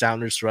for the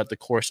Sounders throughout the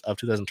course of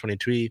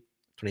 2023,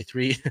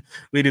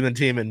 leading the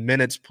team in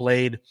minutes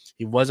played.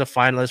 He was a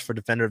finalist for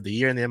Defender of the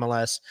Year in the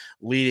MLS,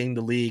 leading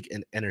the league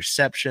in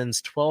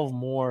interceptions, 12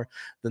 more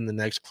than the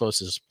next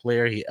closest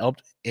player. He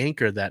helped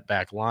anchor that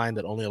back line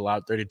that only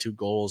allowed 32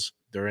 goals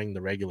during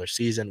the regular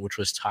season, which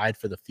was tied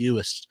for the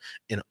fewest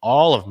in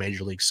all of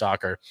Major League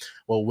Soccer,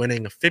 while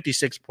winning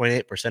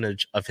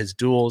 56.8% of his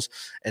duels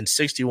and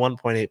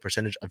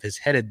 61.8% of his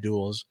headed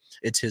duels.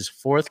 It's his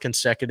 4th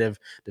consecutive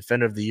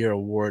Defender of the Year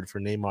award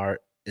for Neymar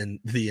in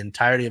the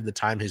entirety of the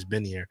time he's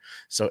been here.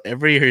 So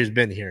every year he's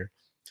been here,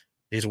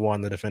 he's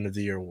won the Defender of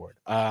the Year award.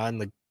 And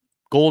the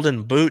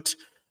Golden Boot,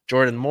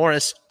 Jordan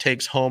Morris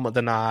takes home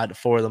the nod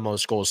for the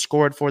most goals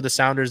scored for the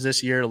Sounders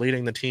this year,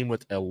 leading the team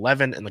with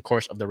 11 in the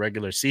course of the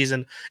regular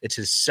season. It's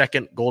his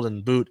 2nd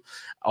Golden Boot,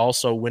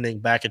 also winning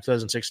back in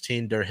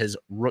 2016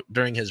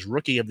 during his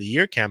Rookie of the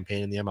Year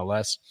campaign in the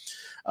MLS.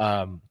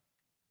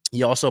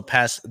 He also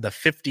passed the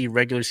 50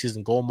 regular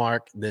season goal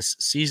mark this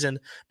season,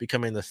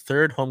 becoming the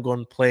 3rd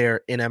homegrown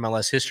player in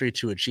MLS history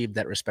to achieve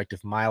that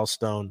respective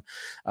milestone.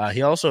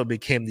 He also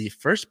became the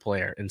first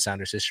player in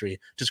Sounders history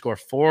to score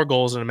 4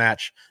 goals in a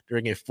match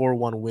during a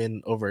 4-1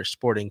 win over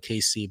Sporting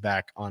KC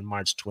back on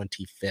March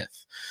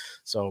 25th.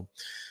 So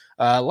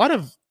a lot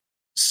of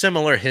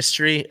similar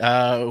history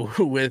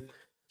with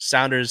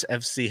Sounders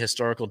FC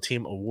Historical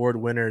Team Award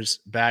winners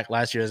back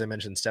last year. As I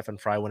mentioned, Stefan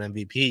Frei won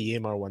MVP,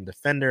 Yamar won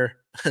Defender,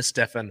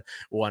 Stefan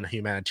won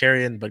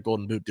Humanitarian, but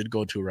Golden Boot did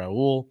go to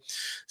Raul.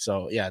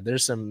 So yeah,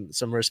 there's some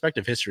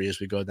respective history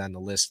as we go down the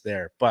list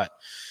there. But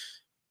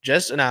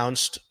just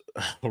announced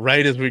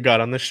right as we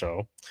got on the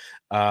show,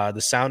 the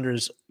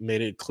Sounders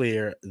made it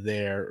clear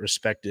their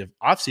respective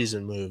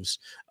offseason moves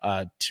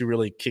to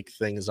really kick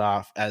things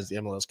off as the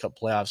MLS Cup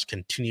playoffs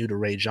continue to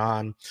rage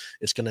on.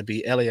 It's going to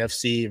be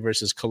LAFC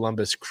versus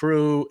Columbus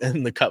Crew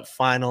in the Cup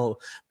final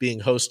being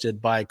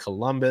hosted by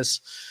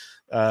Columbus.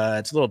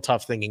 It's a little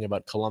tough thinking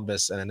about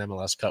Columbus and an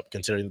MLS Cup,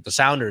 considering that the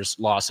Sounders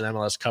lost an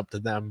MLS Cup to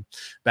them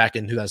back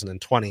in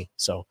 2020.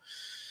 So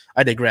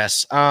I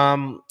digress.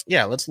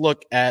 Let's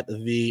look at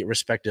the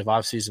respective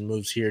offseason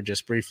moves here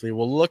just briefly.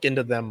 We'll look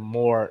into them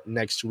more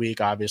next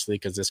week, obviously,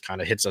 because this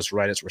kind of hits us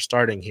right as we're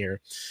starting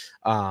here.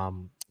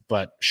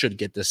 But should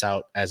get this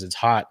out as it's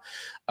hot.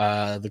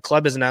 The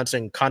club is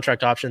announcing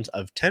contract options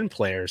of 10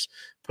 players,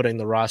 putting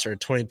the roster at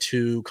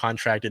 22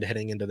 contracted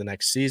heading into the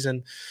next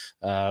season.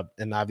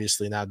 And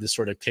obviously now this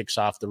sort of kicks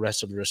off the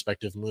rest of the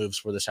respective moves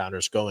for the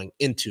Sounders going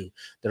into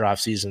their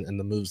offseason and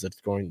the moves that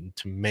they're going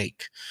to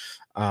make.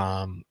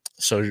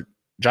 So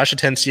Josh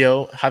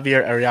Atencio,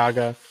 Javier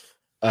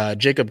Arriaga,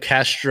 Jacob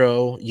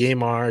Castro,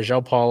 Yamar,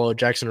 João Paulo,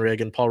 Jackson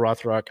Reagan, Paul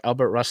Rothrock,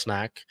 Albert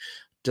Rusnak,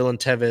 Dylan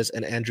Tevez,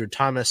 and Andrew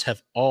Thomas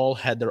have all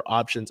had their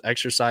options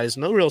exercised.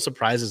 No real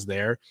surprises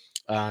there.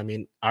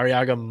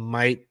 Arriaga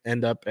might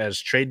end up as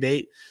trade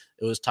bait.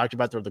 It was talked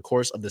about throughout the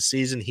course of the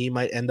season. He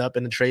might end up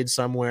in a trade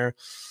somewhere.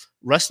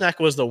 Rusnak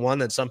was the one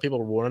that some people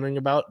were warning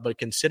about, but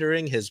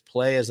considering his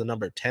play as a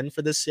number 10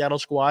 for this Seattle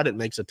squad, it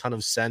makes a ton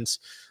of sense.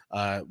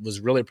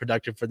 Was really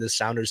productive for this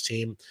Sounders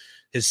team.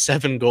 His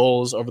 7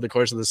 goals over the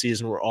course of the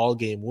season were all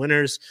game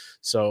winners.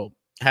 So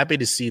happy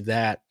to see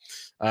that.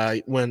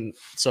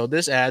 So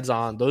this adds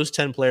on those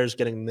 10 players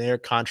getting their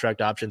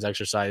contract options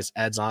exercise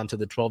adds on to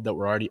the 12 that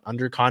were already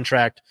under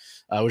contract,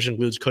 which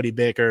includes Cody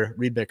Baker,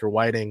 Reed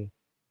Baker-Whiting,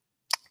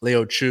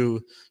 Leo Chu,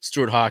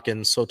 Stuart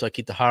Hawkins, Sota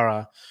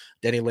Kitahara,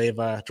 Danny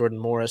Leva, Jordan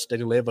Morris,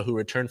 Danny Leva, who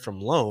returned from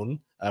loan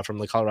from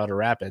the Colorado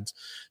Rapids,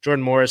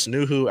 Jordan Morris,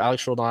 Nuhu,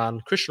 Alex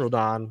Roldan, Christian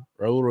Roldan,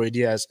 Raul Ruiz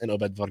Diaz, and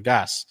Obed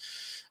Vargas.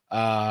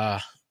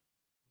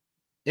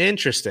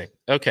 Interesting.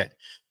 Okay.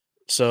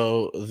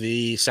 So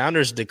the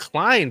Sounders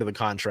declined the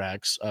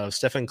contracts of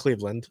Stefan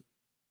Cleveland.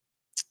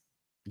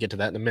 Get to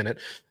that in a minute.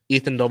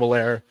 Ethan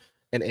Dobbelaere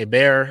and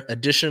Hebert.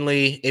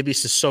 Additionally, A.B.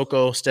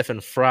 Sissoko, Stephen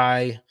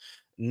Fry,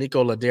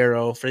 Nico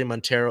Ladero, Freddie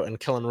Montero,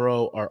 and Kellen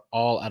Rowe are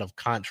all out of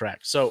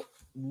contract. So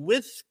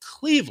with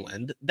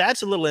Cleveland,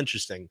 that's a little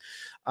interesting.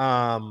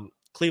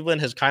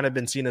 Cleveland has kind of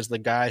been seen as the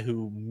guy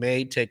who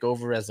may take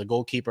over as the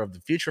goalkeeper of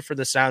the future for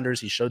the Sounders.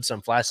 He showed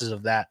some flashes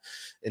of that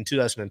in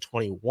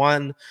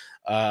 2021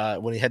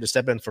 when he had to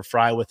step in for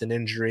Fry with an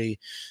injury.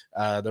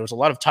 There was a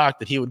lot of talk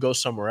that he would go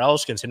somewhere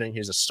else, considering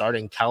he's a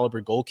starting caliber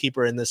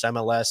goalkeeper in this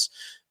MLS,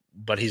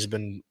 but he's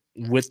been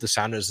with the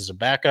Sounders as a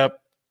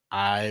backup.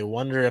 I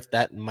wonder if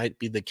that might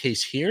be the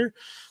case here,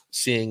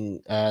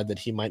 seeing that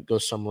he might go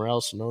somewhere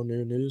else. No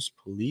new news,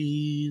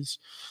 please.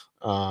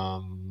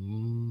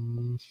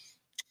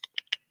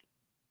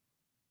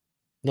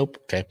 Nope.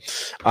 Okay.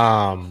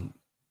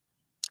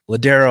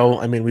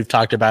 Ladero, we've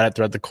talked about it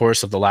throughout the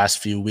course of the last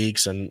few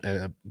weeks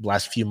and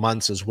last few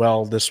months as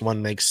well. This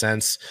one makes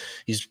sense.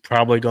 He's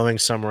probably going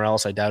somewhere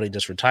else. I doubt he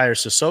just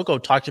retires.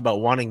 Sissoko talked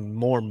about wanting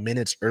more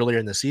minutes earlier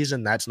in the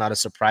season. That's not a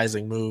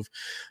surprising move.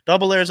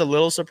 Dobbelaere is a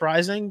little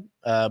surprising,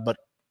 but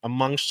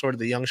amongst sort of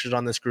the youngsters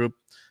on this group,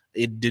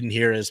 it didn't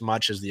hear as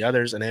much as the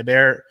others. And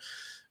Hebert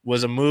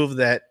was a move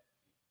that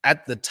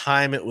at the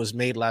time it was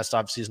made last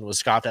offseason was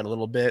scoffed at a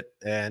little bit,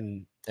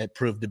 and it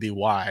proved to be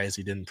wise.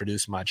 He didn't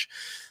produce much.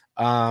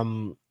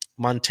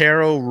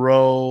 Montero,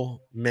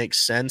 Rowe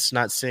makes sense,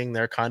 not seeing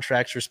their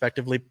contracts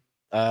respectively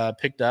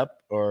picked up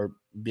or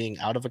being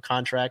out of a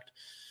contract.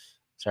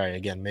 Sorry,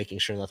 again, making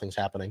sure nothing's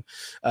happening.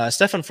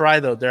 Stefan Fry,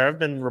 though, there have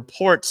been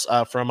reports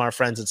from our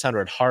friends at Sounder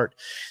at Heart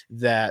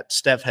that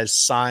Steph has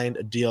signed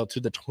a deal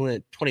to the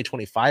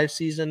 2025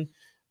 season,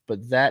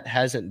 but that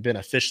hasn't been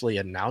officially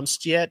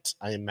announced yet.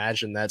 I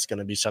imagine that's going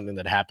to be something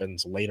that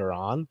happens later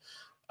on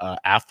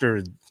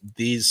after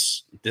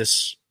this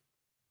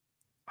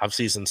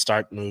offseason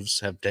start moves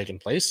have taken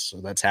place. So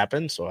that's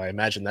happened. So I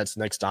imagine that's the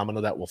next domino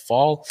that will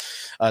fall.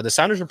 The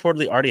Sounders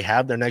reportedly already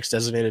have their next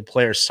designated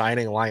player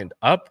signing lined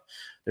up.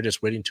 They're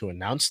just waiting to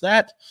announce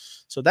that.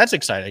 So that's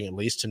exciting, at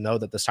least, to know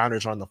that the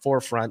Sounders are on the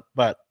forefront.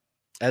 But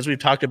as we've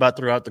talked about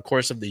throughout the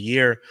course of the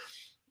year,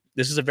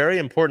 this is a very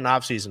important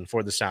offseason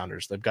for the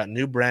Sounders. They've got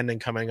new branding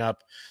coming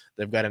up.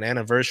 They've got an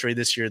anniversary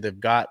this year. They've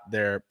got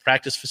their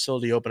practice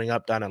facility opening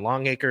up down in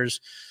Long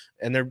Acres,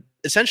 and they're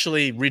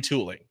essentially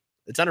retooling.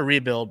 It's not a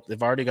rebuild.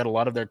 They've already got a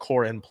lot of their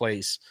core in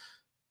place,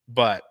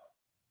 but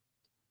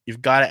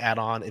you've got to add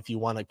on if you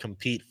want to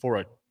compete for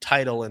a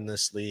title in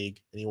this league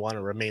and you want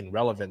to remain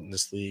relevant in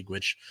this league,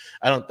 which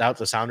I don't doubt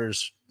the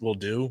Sounders will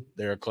do.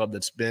 They're a club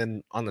that's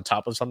been on the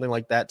top of something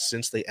like that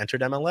since they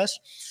entered MLS,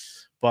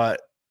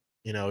 but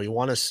you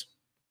want to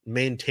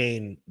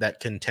maintain that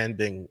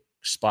contending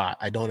spot.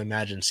 I don't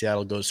imagine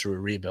Seattle goes through a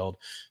rebuild.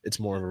 It's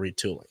more of a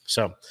retooling.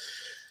 So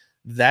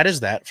that is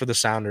that for the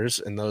Sounders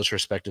in those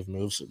respective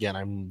moves. Again,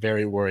 I'm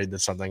very worried that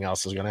something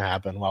else is going to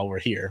happen while we're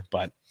here,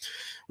 but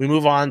we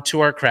move on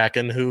to our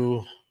Kraken,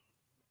 who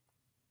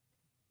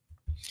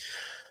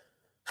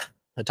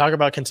I talk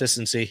about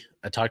consistency.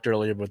 I talked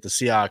earlier with the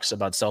Seahawks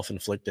about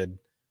self-inflicted.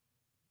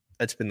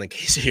 That's been the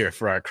case here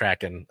for our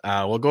Kraken.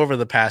 We'll go over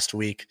the past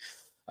week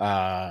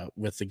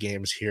with the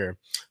games here.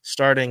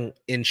 Starting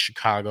in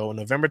Chicago, on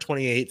November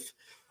 28th,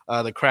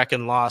 the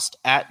Kraken lost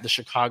at the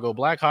Chicago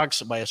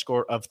Blackhawks by a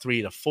score of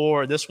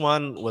 3-4. This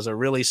one was a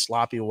really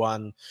sloppy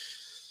one.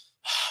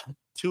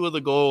 Two of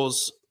the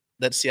goals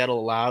that Seattle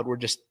allowed were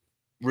just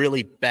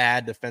really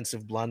bad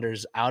defensive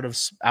blunders out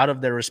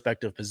of their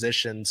respective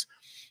positions,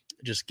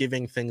 just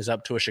giving things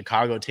up to a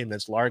Chicago team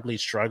that's largely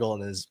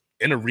struggled and is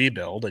in a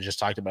rebuild. I just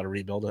talked about a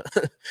rebuild.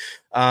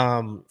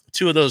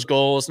 Two of those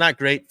goals, not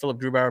great. Philip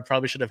Grubauer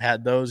probably should have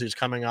had those. He's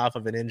coming off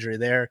of an injury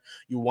there.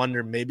 You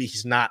wonder maybe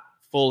he's not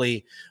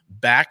fully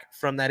back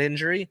from that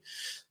injury,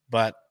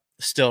 but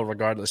still,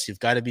 regardless, you've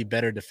got to be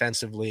better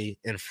defensively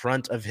in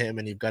front of him,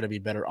 and you've got to be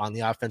better on the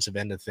offensive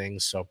end of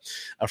things. So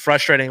a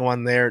frustrating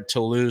one there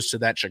to lose to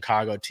that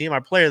Chicago team.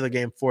 Our player of the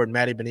game forward,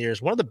 Matty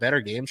Beniers, one of the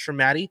better games for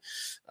Matty,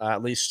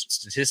 at least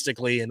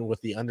statistically and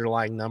with the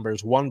underlying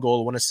numbers. 1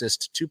 goal, 1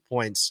 assist, 2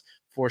 points,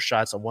 4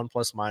 shots, a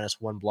 1+-,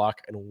 1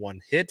 block, and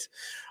 1 hit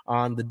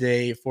on the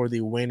day for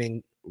the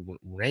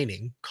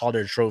reigning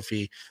Calder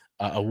Trophy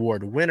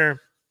award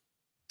winner.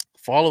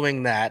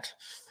 Following that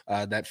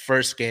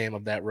first game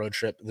of that road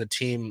trip, the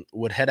team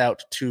would head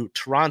out to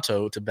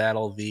Toronto to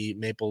battle the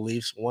Maple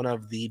Leafs, one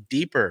of the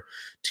deeper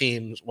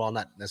teams, well,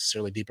 not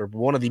necessarily deeper, but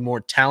one of the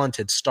more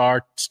talented,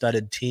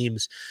 star-studded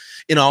teams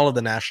in all of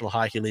the National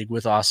Hockey League,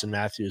 with Austin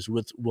Matthews,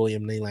 with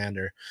William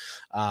Nylander.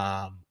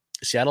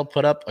 Seattle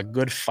put up a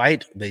good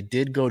fight. They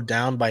did go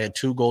down by a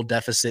 2-goal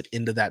deficit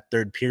into that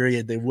third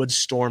period. They would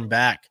storm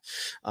back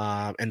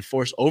and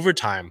force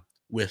overtime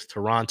with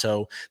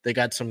Toronto. They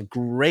got some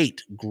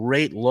great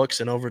looks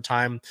in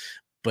overtime,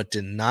 but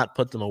did not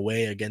put them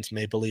away against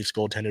Maple Leafs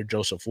goaltender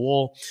Joseph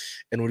Woll,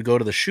 and would go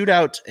to the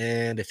shootout.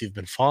 And if you've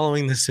been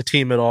following this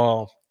team at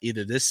all,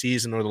 either this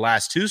season or the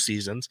last 2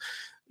 seasons,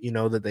 you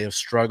know that they have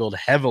struggled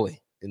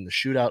heavily in the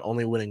shootout,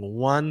 only winning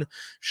 1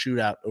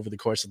 shootout over the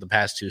course of the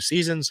past 2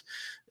 seasons.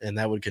 And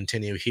that would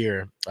continue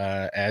here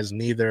as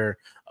neither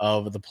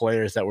of the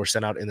players that were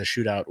sent out in the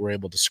shootout were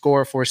able to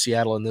score for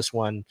Seattle in this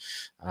one.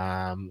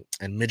 And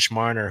Mitch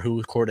Marner,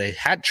 who scored a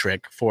hat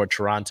trick for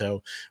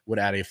Toronto, would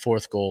add a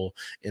 4th goal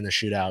in the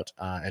shootout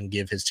and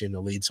give his team the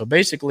lead. So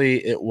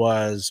basically it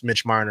was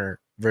Mitch Marner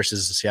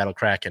versus the Seattle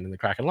Kraken, and the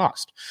Kraken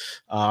lost.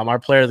 Our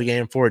player of the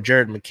game for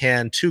Jared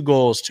McCann, 2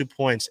 goals, 2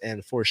 points,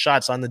 and 4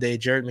 shots on the day.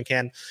 Jared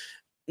McCann,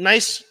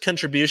 nice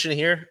contribution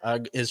here.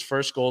 His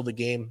first goal of the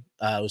game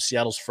was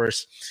Seattle's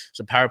first. It's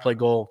a power play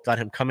goal, got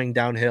him coming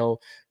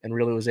downhill, and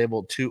really was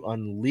able to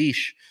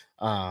unleash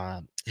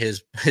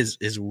his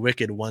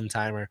wicked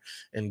one-timer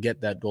and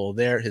get that goal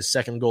there. His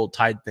second goal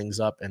tied things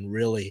up and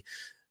really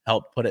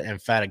helped put an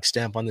emphatic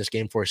stamp on this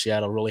game for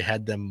Seattle. Really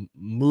had them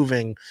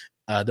moving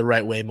the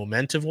right way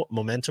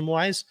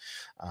momentum-wise,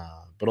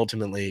 but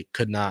ultimately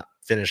could not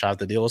finish out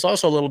the deal. It's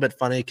also a little bit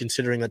funny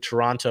considering that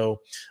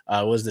Toronto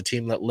was the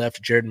team that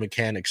left Jared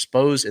McCann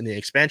exposed in the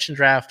expansion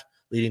draft,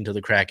 leading to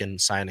the Kraken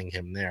signing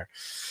him there.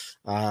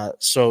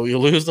 So you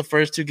lose the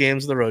first 2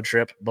 games of the road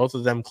trip, both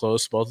of them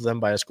close, both of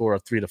them by a score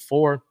of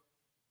 3-4.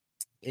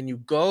 And you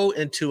go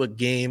into a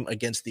game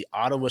against the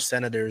Ottawa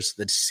Senators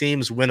that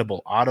seems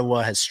winnable.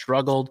 Ottawa has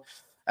struggled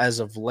as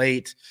of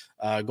late.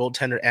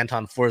 Goaltender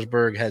Anton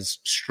Forsberg has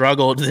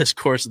struggled this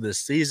course of this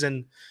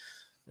season.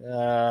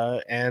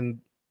 And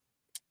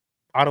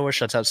Ottawa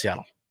shuts out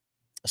Seattle.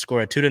 A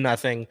score of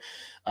 2-0.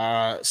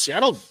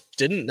 Seattle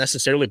didn't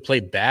necessarily play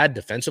bad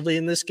defensively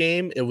in this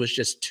game. It was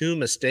just 2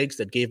 mistakes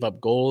that gave up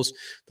goals.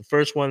 The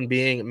first one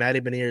being Matty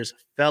Beniers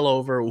fell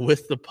over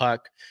with the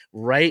puck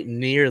right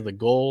near the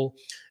goal,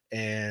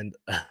 and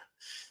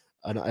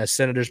a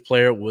Senators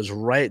player was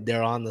right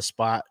there on the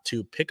spot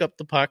to pick up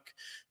the puck,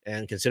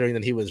 and considering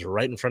that he was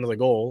right in front of the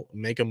goal,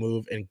 make a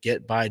move and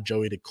get by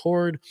Joey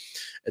Decord.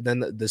 And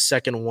then the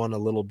second one a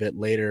little bit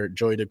later,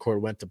 Joey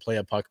Decord went to play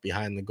a puck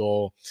behind the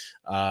goal,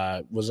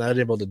 was not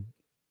able to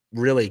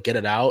really get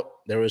it out.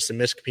 There was some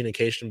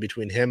miscommunication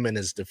between him and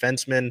his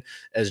defenseman,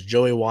 as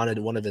Joey wanted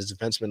one of his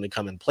defensemen to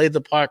come and play the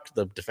puck.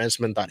 The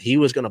defenseman thought he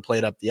was going to play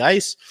it up the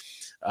ice.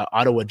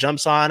 Ottawa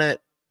jumps on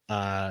it,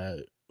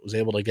 was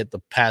able to get the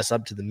pass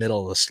up to the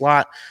middle of the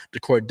slot.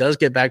 Decord does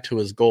get back to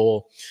his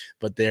goal,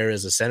 but there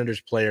is a Senators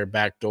player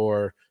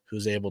backdoor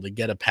who's able to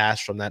get a pass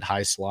from that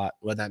high slot,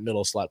 well, that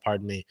middle slot,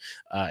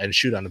 and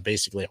shoot on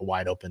basically a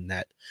wide open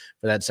net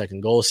for that second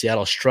goal.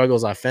 Seattle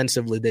struggles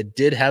offensively. They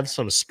did have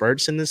some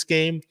spurts in this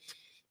game,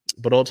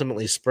 but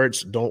ultimately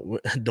spurts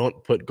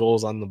don't put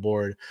goals on the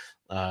board.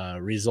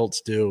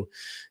 Results do,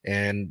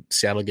 and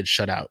Seattle gets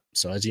shut out.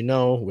 So as you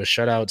know, with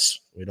shutouts,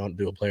 we don't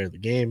do a player of the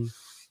game.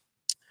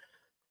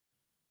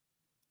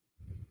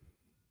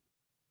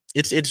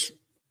 It's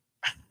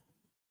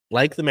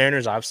like the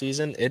Mariners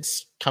offseason,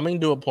 it's coming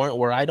to a point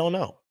where I don't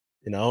know.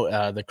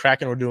 The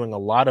Kraken were doing a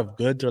lot of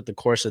good throughout the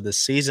course of the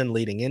season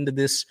leading into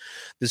this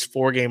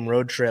 4-game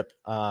road trip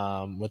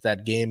with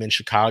that game in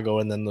Chicago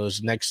and then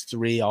those next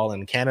 3 all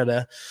in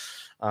Canada.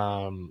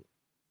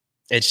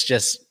 It's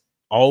just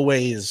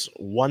always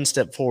 1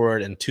 step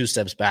forward and 2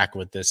 steps back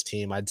with this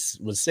team. I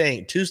was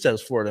saying 2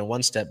 steps forward and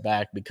 1 step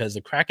back because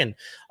the Kraken,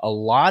 a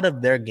lot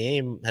of their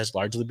game has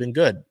largely been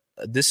good.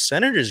 This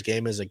Senators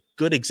game is a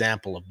good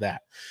example of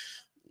that.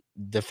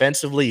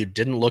 Defensively, you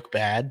didn't look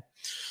bad.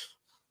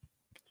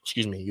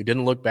 You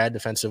didn't look bad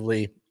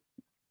defensively.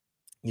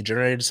 You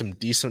generated some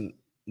decent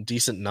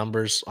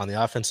numbers on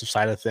the offensive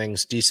side of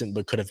things. Decent,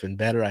 but could have been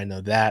better. I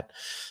know that.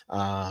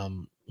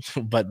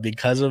 but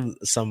because of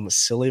some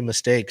silly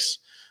mistakes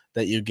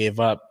that you gave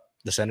up,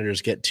 the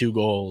Senators get 2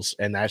 goals,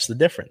 and that's the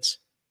difference.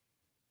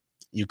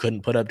 You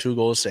couldn't put up 2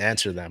 goals to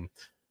answer them.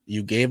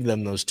 You gave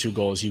them those 2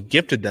 goals. You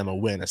gifted them a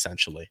win,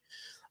 essentially.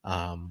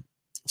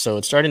 So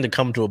it's starting to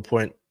come to a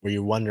point where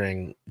you're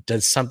wondering,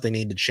 does something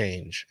need to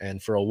change?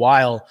 And for a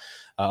while,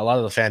 a lot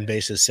of the fan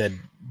bases said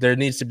there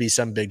needs to be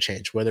some big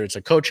change, whether it's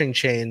a coaching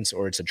change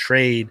or it's a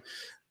trade,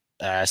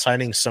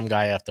 signing some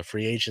guy off the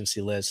free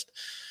agency list.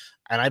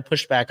 And I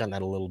pushed back on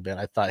that a little bit.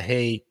 I thought,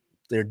 hey,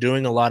 they're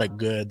doing a lot of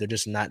good. They're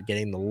just not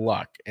getting the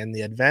luck. And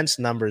the advanced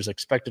numbers,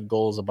 expected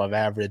goals above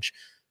average,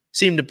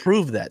 seem to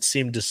prove that,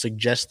 seem to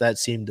suggest that,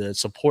 seem to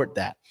support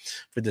that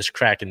for this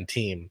Kraken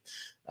team.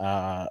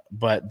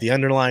 But the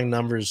underlying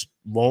numbers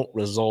won't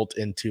result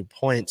into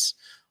points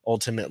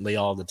ultimately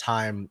all the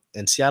time.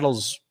 And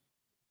Seattle's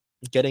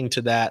getting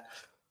to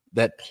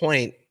that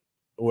point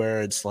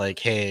where it's like,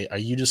 hey, are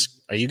you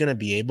going to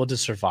be able to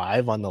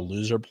survive on the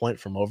loser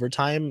point from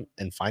overtime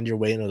and find your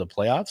way into the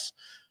playoffs?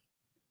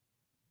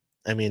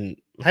 I mean,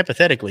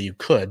 hypothetically, you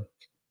could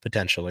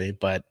potentially,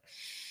 but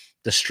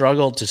the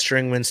struggle to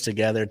string wins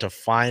together, to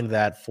find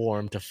that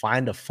form, to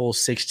find a full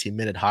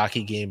 60-minute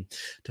hockey game,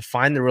 to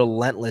find the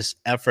relentless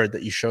effort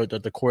that you showed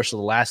throughout the course of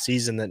the last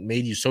season that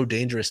made you so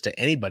dangerous to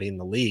anybody in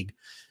the league,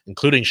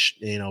 including,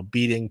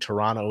 beating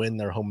Toronto in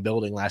their home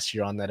building last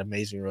year on that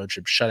amazing road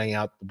trip, shutting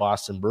out the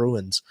Boston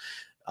Bruins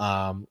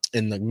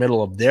in the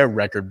middle of their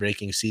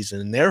record-breaking season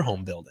in their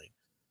home building.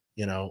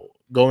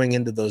 Going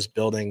into those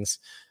buildings,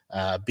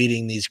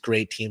 beating these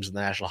great teams in the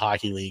National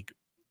Hockey League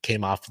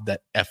came off of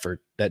that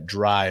effort, that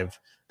drive,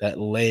 that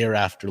layer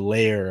after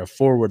layer of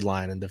forward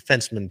line and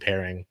defenseman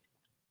pairing.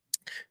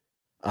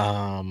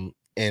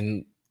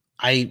 And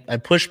I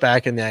push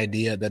back in the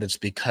idea that it's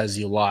because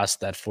you lost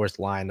that fourth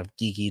line of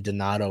Geeky,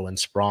 Donato, and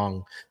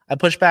Sprong. I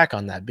push back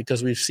on that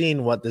because we've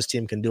seen what this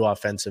team can do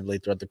offensively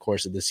throughout the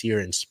course of this year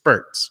in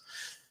spurts.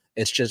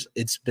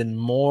 It's been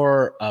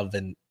more of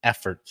an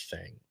effort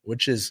thing,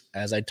 which is,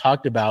 as I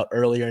talked about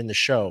earlier in the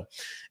show,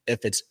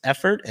 if it's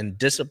effort and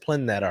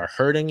discipline that are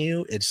hurting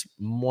you, it's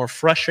more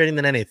frustrating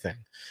than anything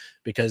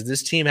because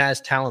this team has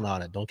talent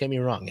on it. Don't get me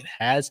wrong. It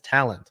has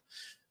talent,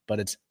 but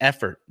it's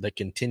effort that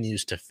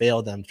continues to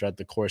fail them throughout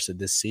the course of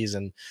this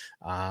season.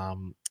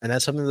 And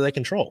that's something that they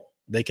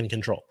can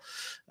control.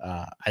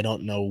 I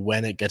don't know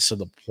when it gets to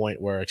the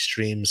point where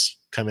extremes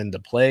come into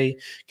play,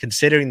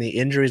 considering the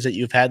injuries that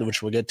you've had,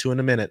 which we'll get to in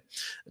a minute.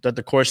 Throughout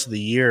the course of the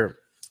year,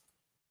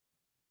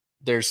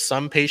 there's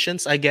some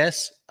patience, I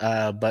guess,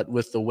 but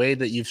with the way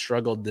that you've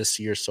struggled this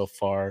year so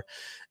far,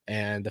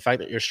 and the fact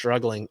that you're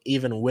struggling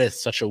even with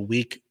such a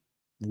weak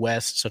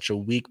West, such a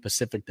weak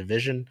Pacific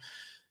Division,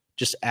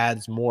 just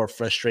adds more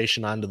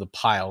frustration onto the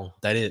pile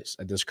that is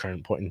at this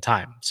current point in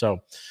time. So,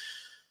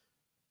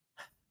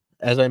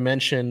 as I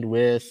mentioned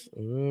with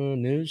no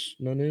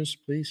news,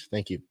 please.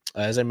 Thank you.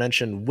 As I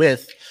mentioned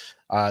with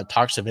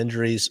talks of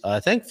injuries,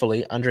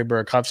 thankfully, Andrei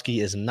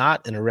Burakovsky is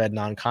not in a red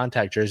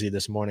non-contact jersey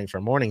this morning for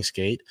morning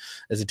skate,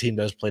 as the team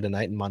does play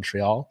tonight in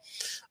Montreal.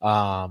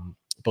 But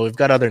we've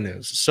got other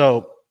news.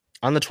 So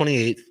on the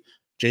 28th,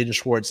 Jaden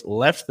Schwartz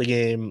left the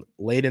game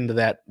late into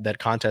that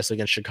contest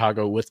against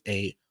Chicago with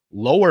a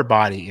lower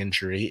body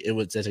injury. It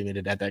was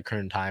designated at that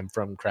current time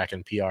from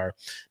Kraken PR.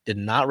 Did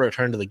not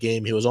return to the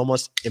game. He was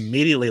almost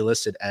immediately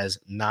listed as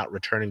not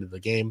returning to the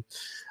game.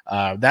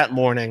 That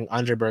morning,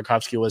 Andrei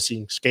Burakovsky was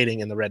seen skating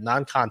in the red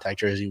non-contact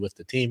jersey with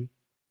the team.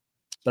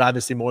 But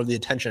obviously more of the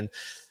attention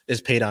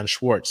is paid on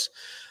Schwartz.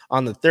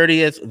 On the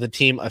 30th, the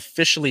team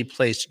officially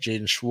placed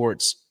Jaden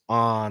Schwartz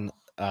on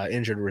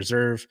injured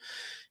reserve.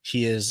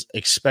 He is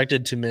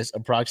expected to miss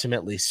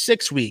approximately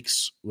 6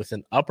 weeks with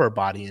an upper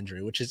body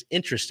injury, which is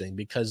interesting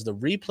because the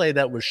replay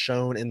that was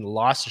shown in the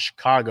loss to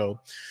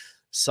Chicago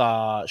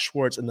saw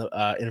Schwartz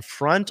in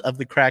front of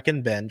the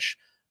Kraken bench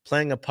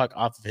playing a puck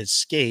off of his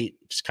skate,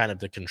 just kind of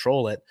to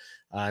control it,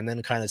 and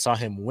then kind of saw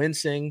him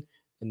wincing,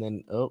 and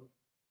then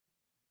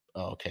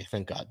okay,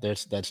 thank God.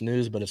 That's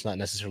news, but it's not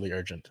necessarily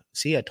urgent.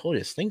 See, I told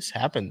you things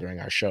happen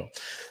during our show.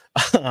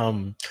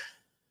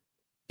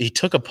 He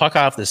took a puck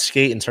off the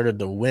skate and started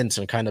to wince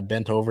and kind of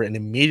bent over and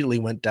immediately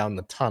went down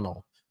the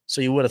tunnel.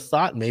 So you would have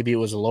thought maybe it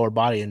was a lower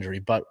body injury,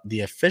 but the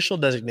official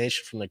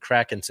designation from the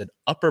Kraken said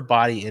upper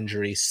body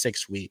injury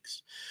 6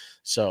 weeks.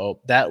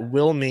 So that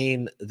will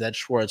mean that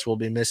Schwartz will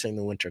be missing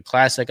the Winter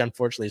Classic.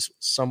 Unfortunately,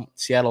 some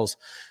Seattle's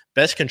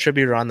best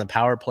contributor on the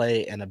power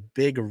play and a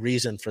big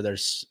reason for their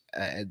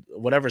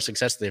whatever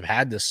success they've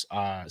had this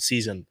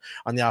season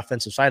on the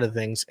offensive side of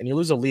things. And you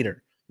lose a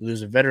leader, you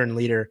lose a veteran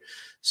leader.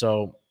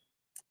 So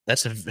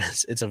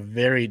it's a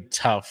very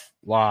tough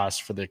loss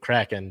for the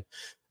Kraken,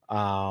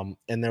 and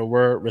there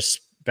were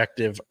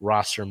respective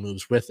roster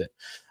moves with it.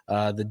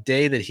 The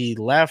day that he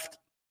left,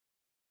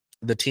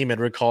 the team had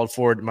recalled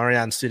forward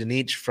Marian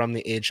Studenic from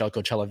the AHL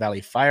Coachella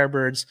Valley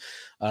Firebirds.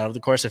 Over the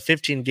course of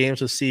 15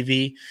 games with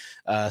CV,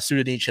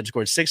 Studenic had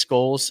scored 6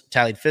 goals,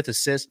 tallied 5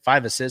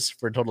 assists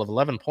for a total of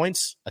 11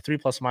 points, a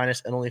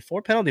 3+- and only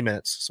 4 penalty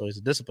minutes. So he's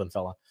a disciplined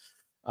fella.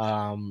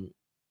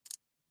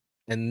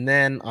 And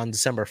then on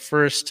December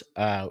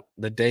 1st,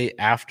 the day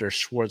after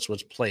Schwartz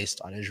was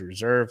placed on injury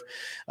reserve,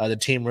 the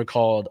team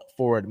recalled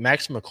forward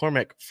Max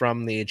McCormick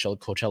from the AHL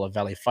Coachella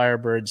Valley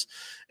Firebirds.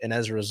 And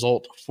as a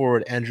result,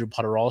 forward Andrew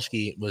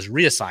Podorowski was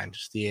reassigned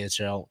to the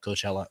AHL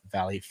Coachella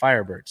Valley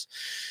Firebirds.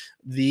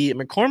 The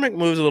McCormick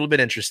move is a little bit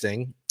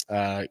interesting.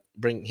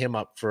 Bring him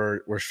up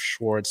for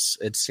Schwartz.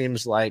 It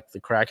seems like the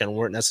Kraken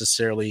weren't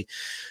necessarily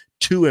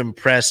too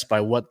impressed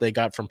by what they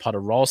got from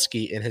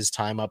Podorowski in his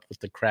time up with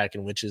the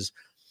Kraken, which is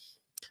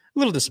a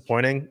little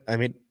disappointing. I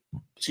mean,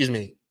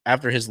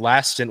 after his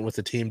last stint with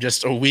the team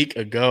just a week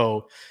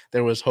ago,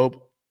 there was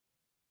hope,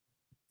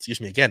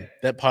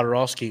 that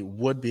Podorowski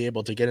would be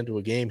able to get into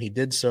a game. He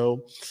did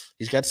so.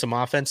 He's got some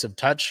offensive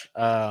touch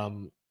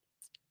in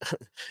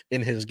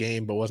his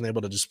game, but wasn't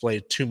able to display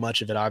too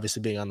much of it,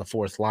 obviously being on the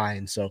fourth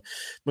line. So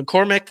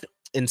McCormick,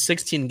 in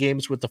 16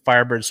 games with the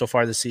Firebirds so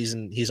far this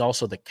season, he's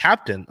also the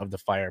captain of the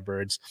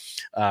Firebirds,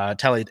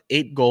 tallied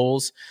 8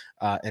 goals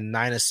and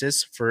 9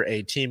 assists for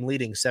a team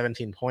leading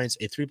 17 points,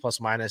 a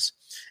 3+ minus,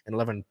 and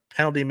 11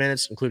 penalty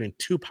minutes, including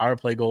 2 power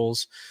play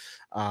goals.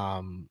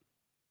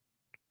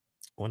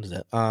 What is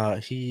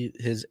that?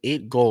 His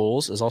 8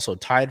 goals is also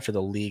tied for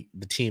the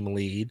team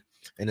lead,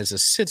 and his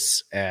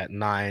assists at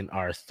 9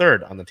 are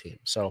third on the team.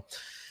 So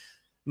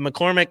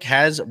McCormick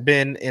has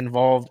been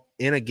involved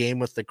in a game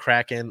with the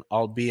Kraken,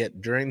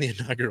 albeit during the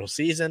inaugural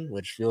season,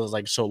 which feels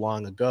like so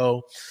long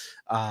ago.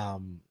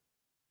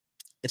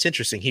 It's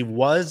interesting. He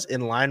was in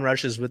line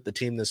rushes with the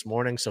team this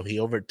morning, so he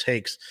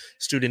overtakes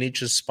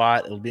Studenic's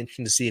spot. It'll be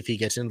interesting to see if he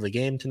gets into the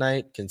game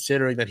tonight,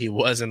 considering that he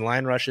was in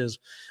line rushes.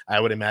 I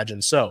would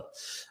imagine so.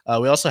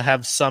 We also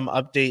have some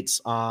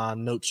updates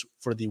on notes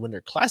for the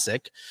Winter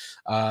Classic.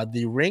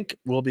 The rink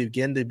will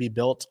begin to be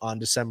built on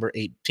December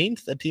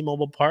 18th at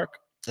T-Mobile Park,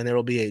 and there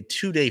will be a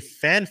 2-day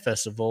fan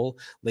festival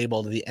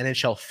labeled the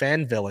NHL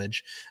Fan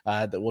Village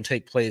that will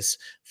take place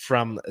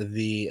from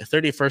the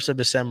 31st of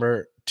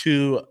December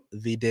to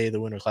the day the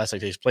Winter Classic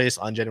takes place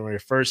on January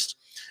 1st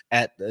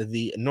at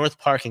the north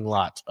parking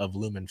lot of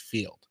Lumen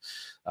Field.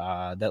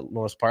 That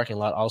north parking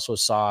lot also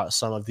saw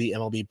some of the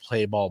MLB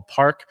Play Ball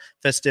Park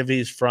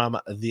festivities from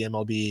the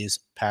MLB's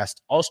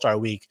past All-Star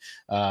Week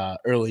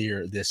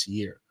earlier this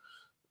year.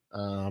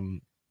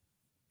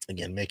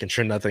 Again, making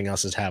sure nothing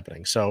else is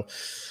happening. So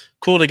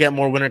cool to get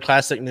more Winter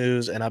Classic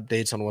news and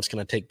updates on what's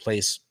going to take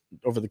place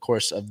over the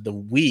course of the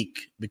week,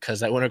 because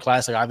that Winter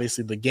Classic,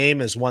 obviously the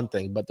game is one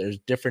thing, but there's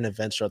different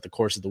events throughout the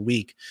course of the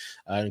week,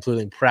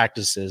 including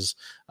practices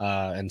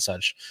and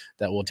such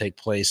that will take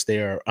place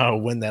there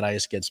when that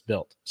ice gets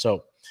built.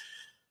 So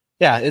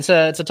yeah, it's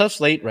a tough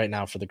slate right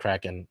now for the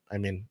Kraken. I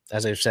mean,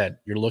 as I've said,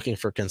 you're looking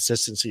for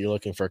consistency, you're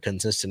looking for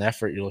consistent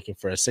effort, you're looking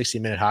for a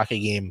 60-minute hockey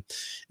game.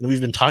 And we've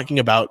been talking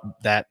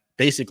about that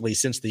basically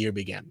since the year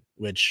began,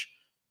 which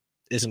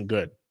isn't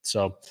good.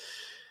 So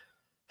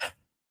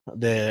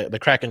the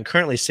Kraken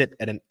currently sit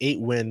at an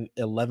 8-win,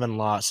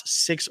 11-loss,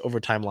 6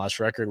 overtime loss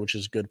record, which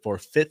is good for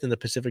 5th in the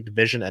Pacific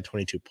Division at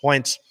 22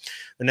 points.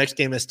 The next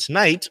game is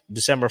tonight,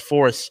 December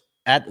 4th,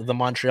 at the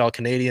Montreal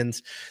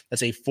Canadiens.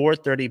 That's a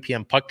 4:30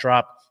 p.m. puck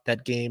drop.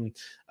 That game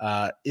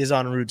is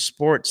on Root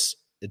Sports.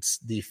 It's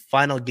the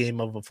final game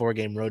of a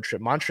 4-game road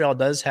trip. Montreal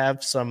does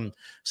have some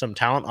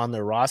talent on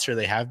their roster.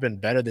 They have been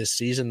better this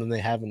season than they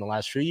have in the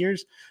last few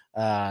years.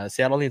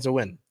 Seattle needs a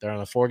win. They're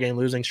on a 4-game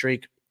losing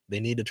streak. They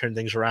need to turn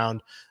things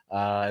around,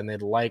 and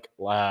they'd like,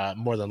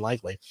 more than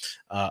likely,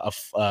 a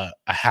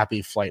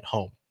happy flight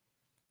home.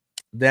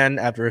 Then,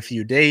 after a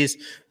few days,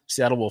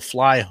 Seattle will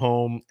fly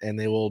home, and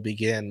they will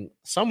begin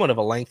somewhat of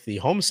a lengthy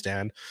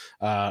homestand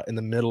in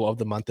the middle of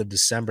the month of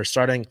December,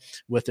 starting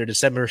with their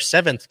December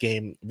 7th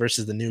game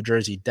versus the New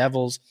Jersey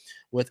Devils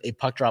with a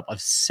puck drop of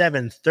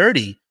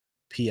 7:30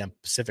 p.m.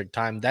 Pacific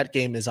time. That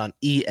game is on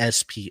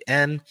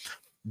ESPN.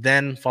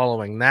 Then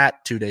following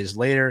that, 2 days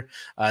later,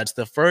 it's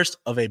the first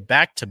of a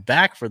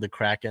back-to-back for the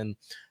Kraken,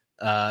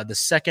 the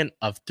second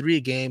of 3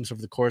 games over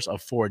the course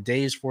of 4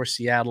 days for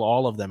Seattle,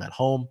 all of them at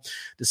home.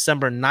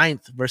 December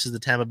 9th versus the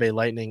Tampa Bay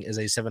Lightning is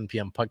a 7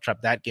 p.m. puck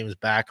drop. That game is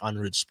back on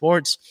Root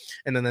Sports.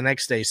 And then the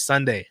next day,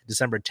 Sunday,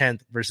 December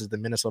 10th versus the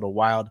Minnesota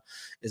Wild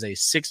is a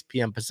 6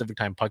 p.m. Pacific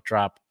time puck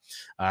drop.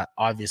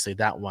 Obviously,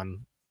 that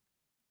one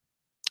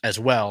as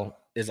well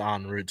is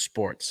on Root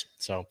Sports.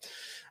 So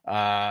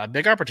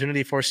big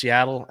opportunity for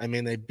Seattle. I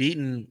mean, they've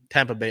beaten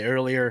Tampa Bay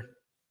earlier.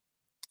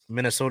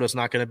 Minnesota's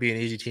not going to be an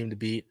easy team to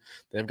beat.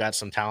 They've got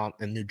some talent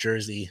in New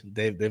Jersey.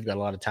 They've got a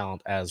lot of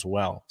talent as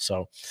well.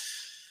 So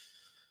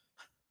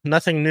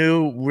nothing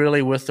new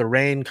really with the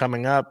Reign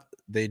coming up.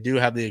 They do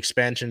have the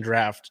expansion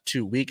draft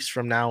 2 weeks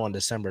from now on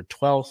December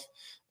 12th.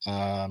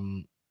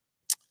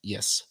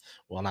 Yes.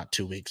 Well, not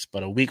 2 weeks,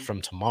 but a week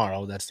from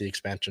tomorrow. That's the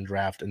expansion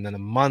draft. And then a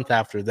month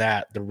after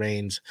that, the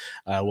Reign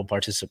will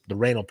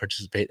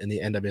participate in the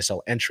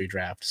NWSL entry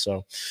draft.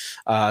 So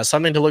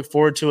something to look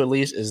forward to at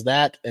least is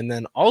that. And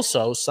then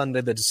also Sunday,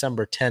 the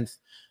December 10th,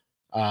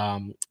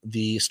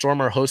 the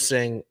Storm are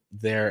hosting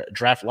their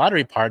draft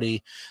lottery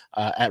party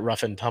at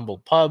Rough and Tumble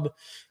Pub.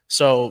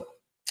 So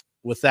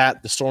with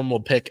that, the Storm will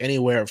pick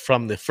anywhere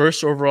from the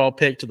 1st overall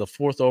pick to the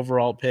 4th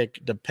overall pick,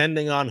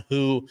 depending on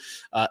who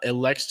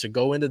elects to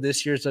go into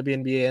this year's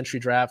WNBA entry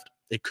draft.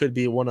 It could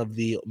be one of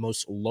the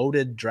most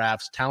loaded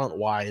drafts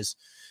talent-wise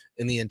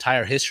in the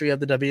entire history of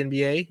the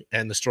WNBA,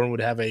 and the Storm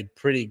would have a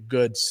pretty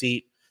good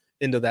seat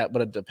into that,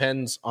 but it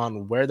depends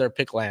on where their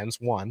pick lands,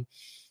 one,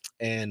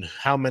 and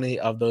how many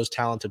of those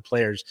talented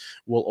players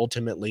will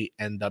ultimately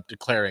end up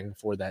declaring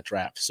for that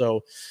draft.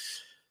 So,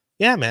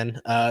 yeah, man,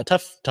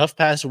 tough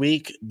past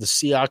week. The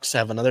Seahawks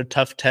have another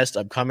tough test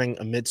upcoming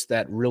amidst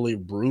that really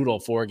brutal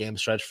 4-game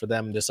stretch for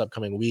them this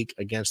upcoming week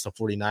against the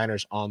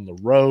 49ers on the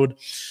road.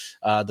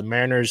 The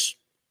Mariners,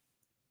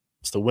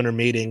 it's the winter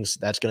meetings.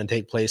 That's going to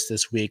take place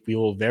this week. We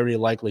will very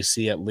likely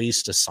see at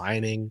least a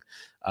signing.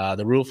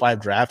 The Rule 5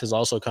 draft is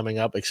also coming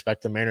up.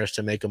 Expect the Mariners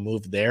to make a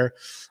move there.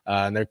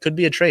 And there could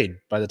be a trade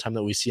by the time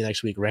that we see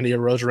next week. Randy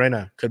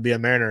Arozarena could be a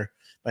Mariner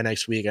by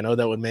next week. I know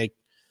that would make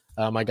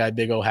my guy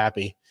Big O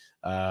happy.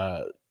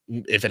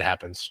 If it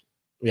happens,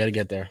 we got to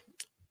get there,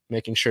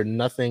 making sure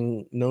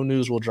no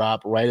news will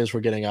drop right as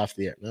we're getting off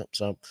the air.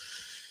 So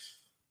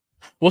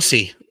we'll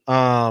see.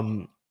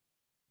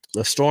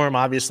 The Storm,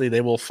 obviously,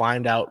 they will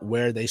find out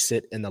where they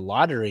sit in the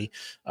lottery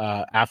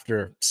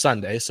after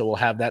Sunday. So we'll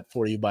have that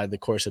for you by the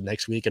course of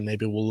next week, and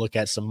maybe we'll look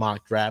at some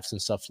mock drafts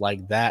and stuff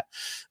like that.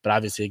 But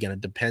obviously, again,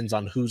 it depends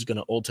on who's going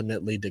to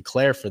ultimately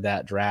declare for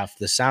that draft.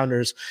 The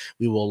Sounders,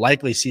 we will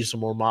likely see some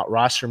more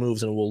roster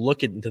moves, and we'll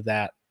look into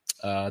that.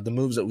 The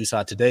moves that we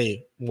saw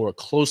today more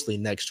closely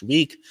next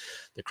week.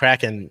 The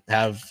Kraken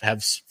have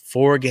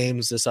 4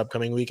 games this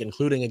upcoming week,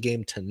 including a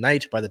game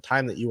tonight. By the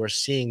time that you are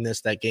seeing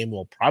this, that game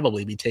will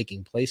probably be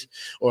taking place,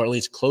 or at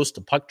least close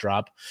to puck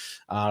drop.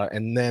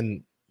 And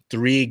then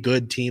 3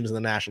 good teams in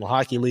the National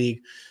Hockey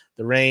League.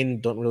 The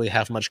Reign don't really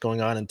have much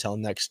going on until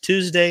next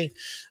Tuesday.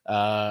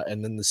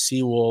 And then the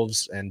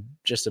Seawolves and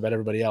just about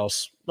everybody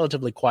else,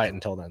 relatively quiet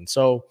until then.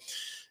 So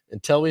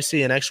until we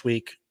see you next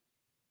week,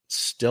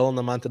 still in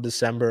the month of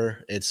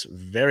December. It's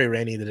very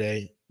rainy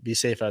today. Be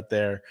safe out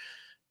there.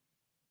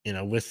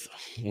 With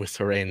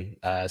the rain.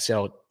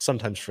 Seattle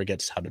sometimes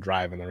forgets how to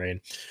drive in the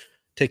rain.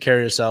 Take care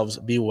of yourselves.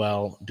 Be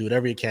well. Do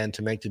whatever you can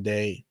to make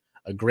today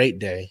a great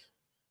day.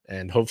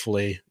 And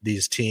hopefully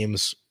these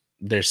teams,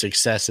 their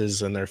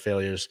successes and their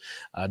failures,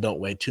 don't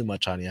weigh too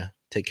much on you.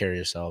 Take care of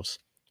yourselves.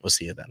 We'll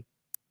see you then.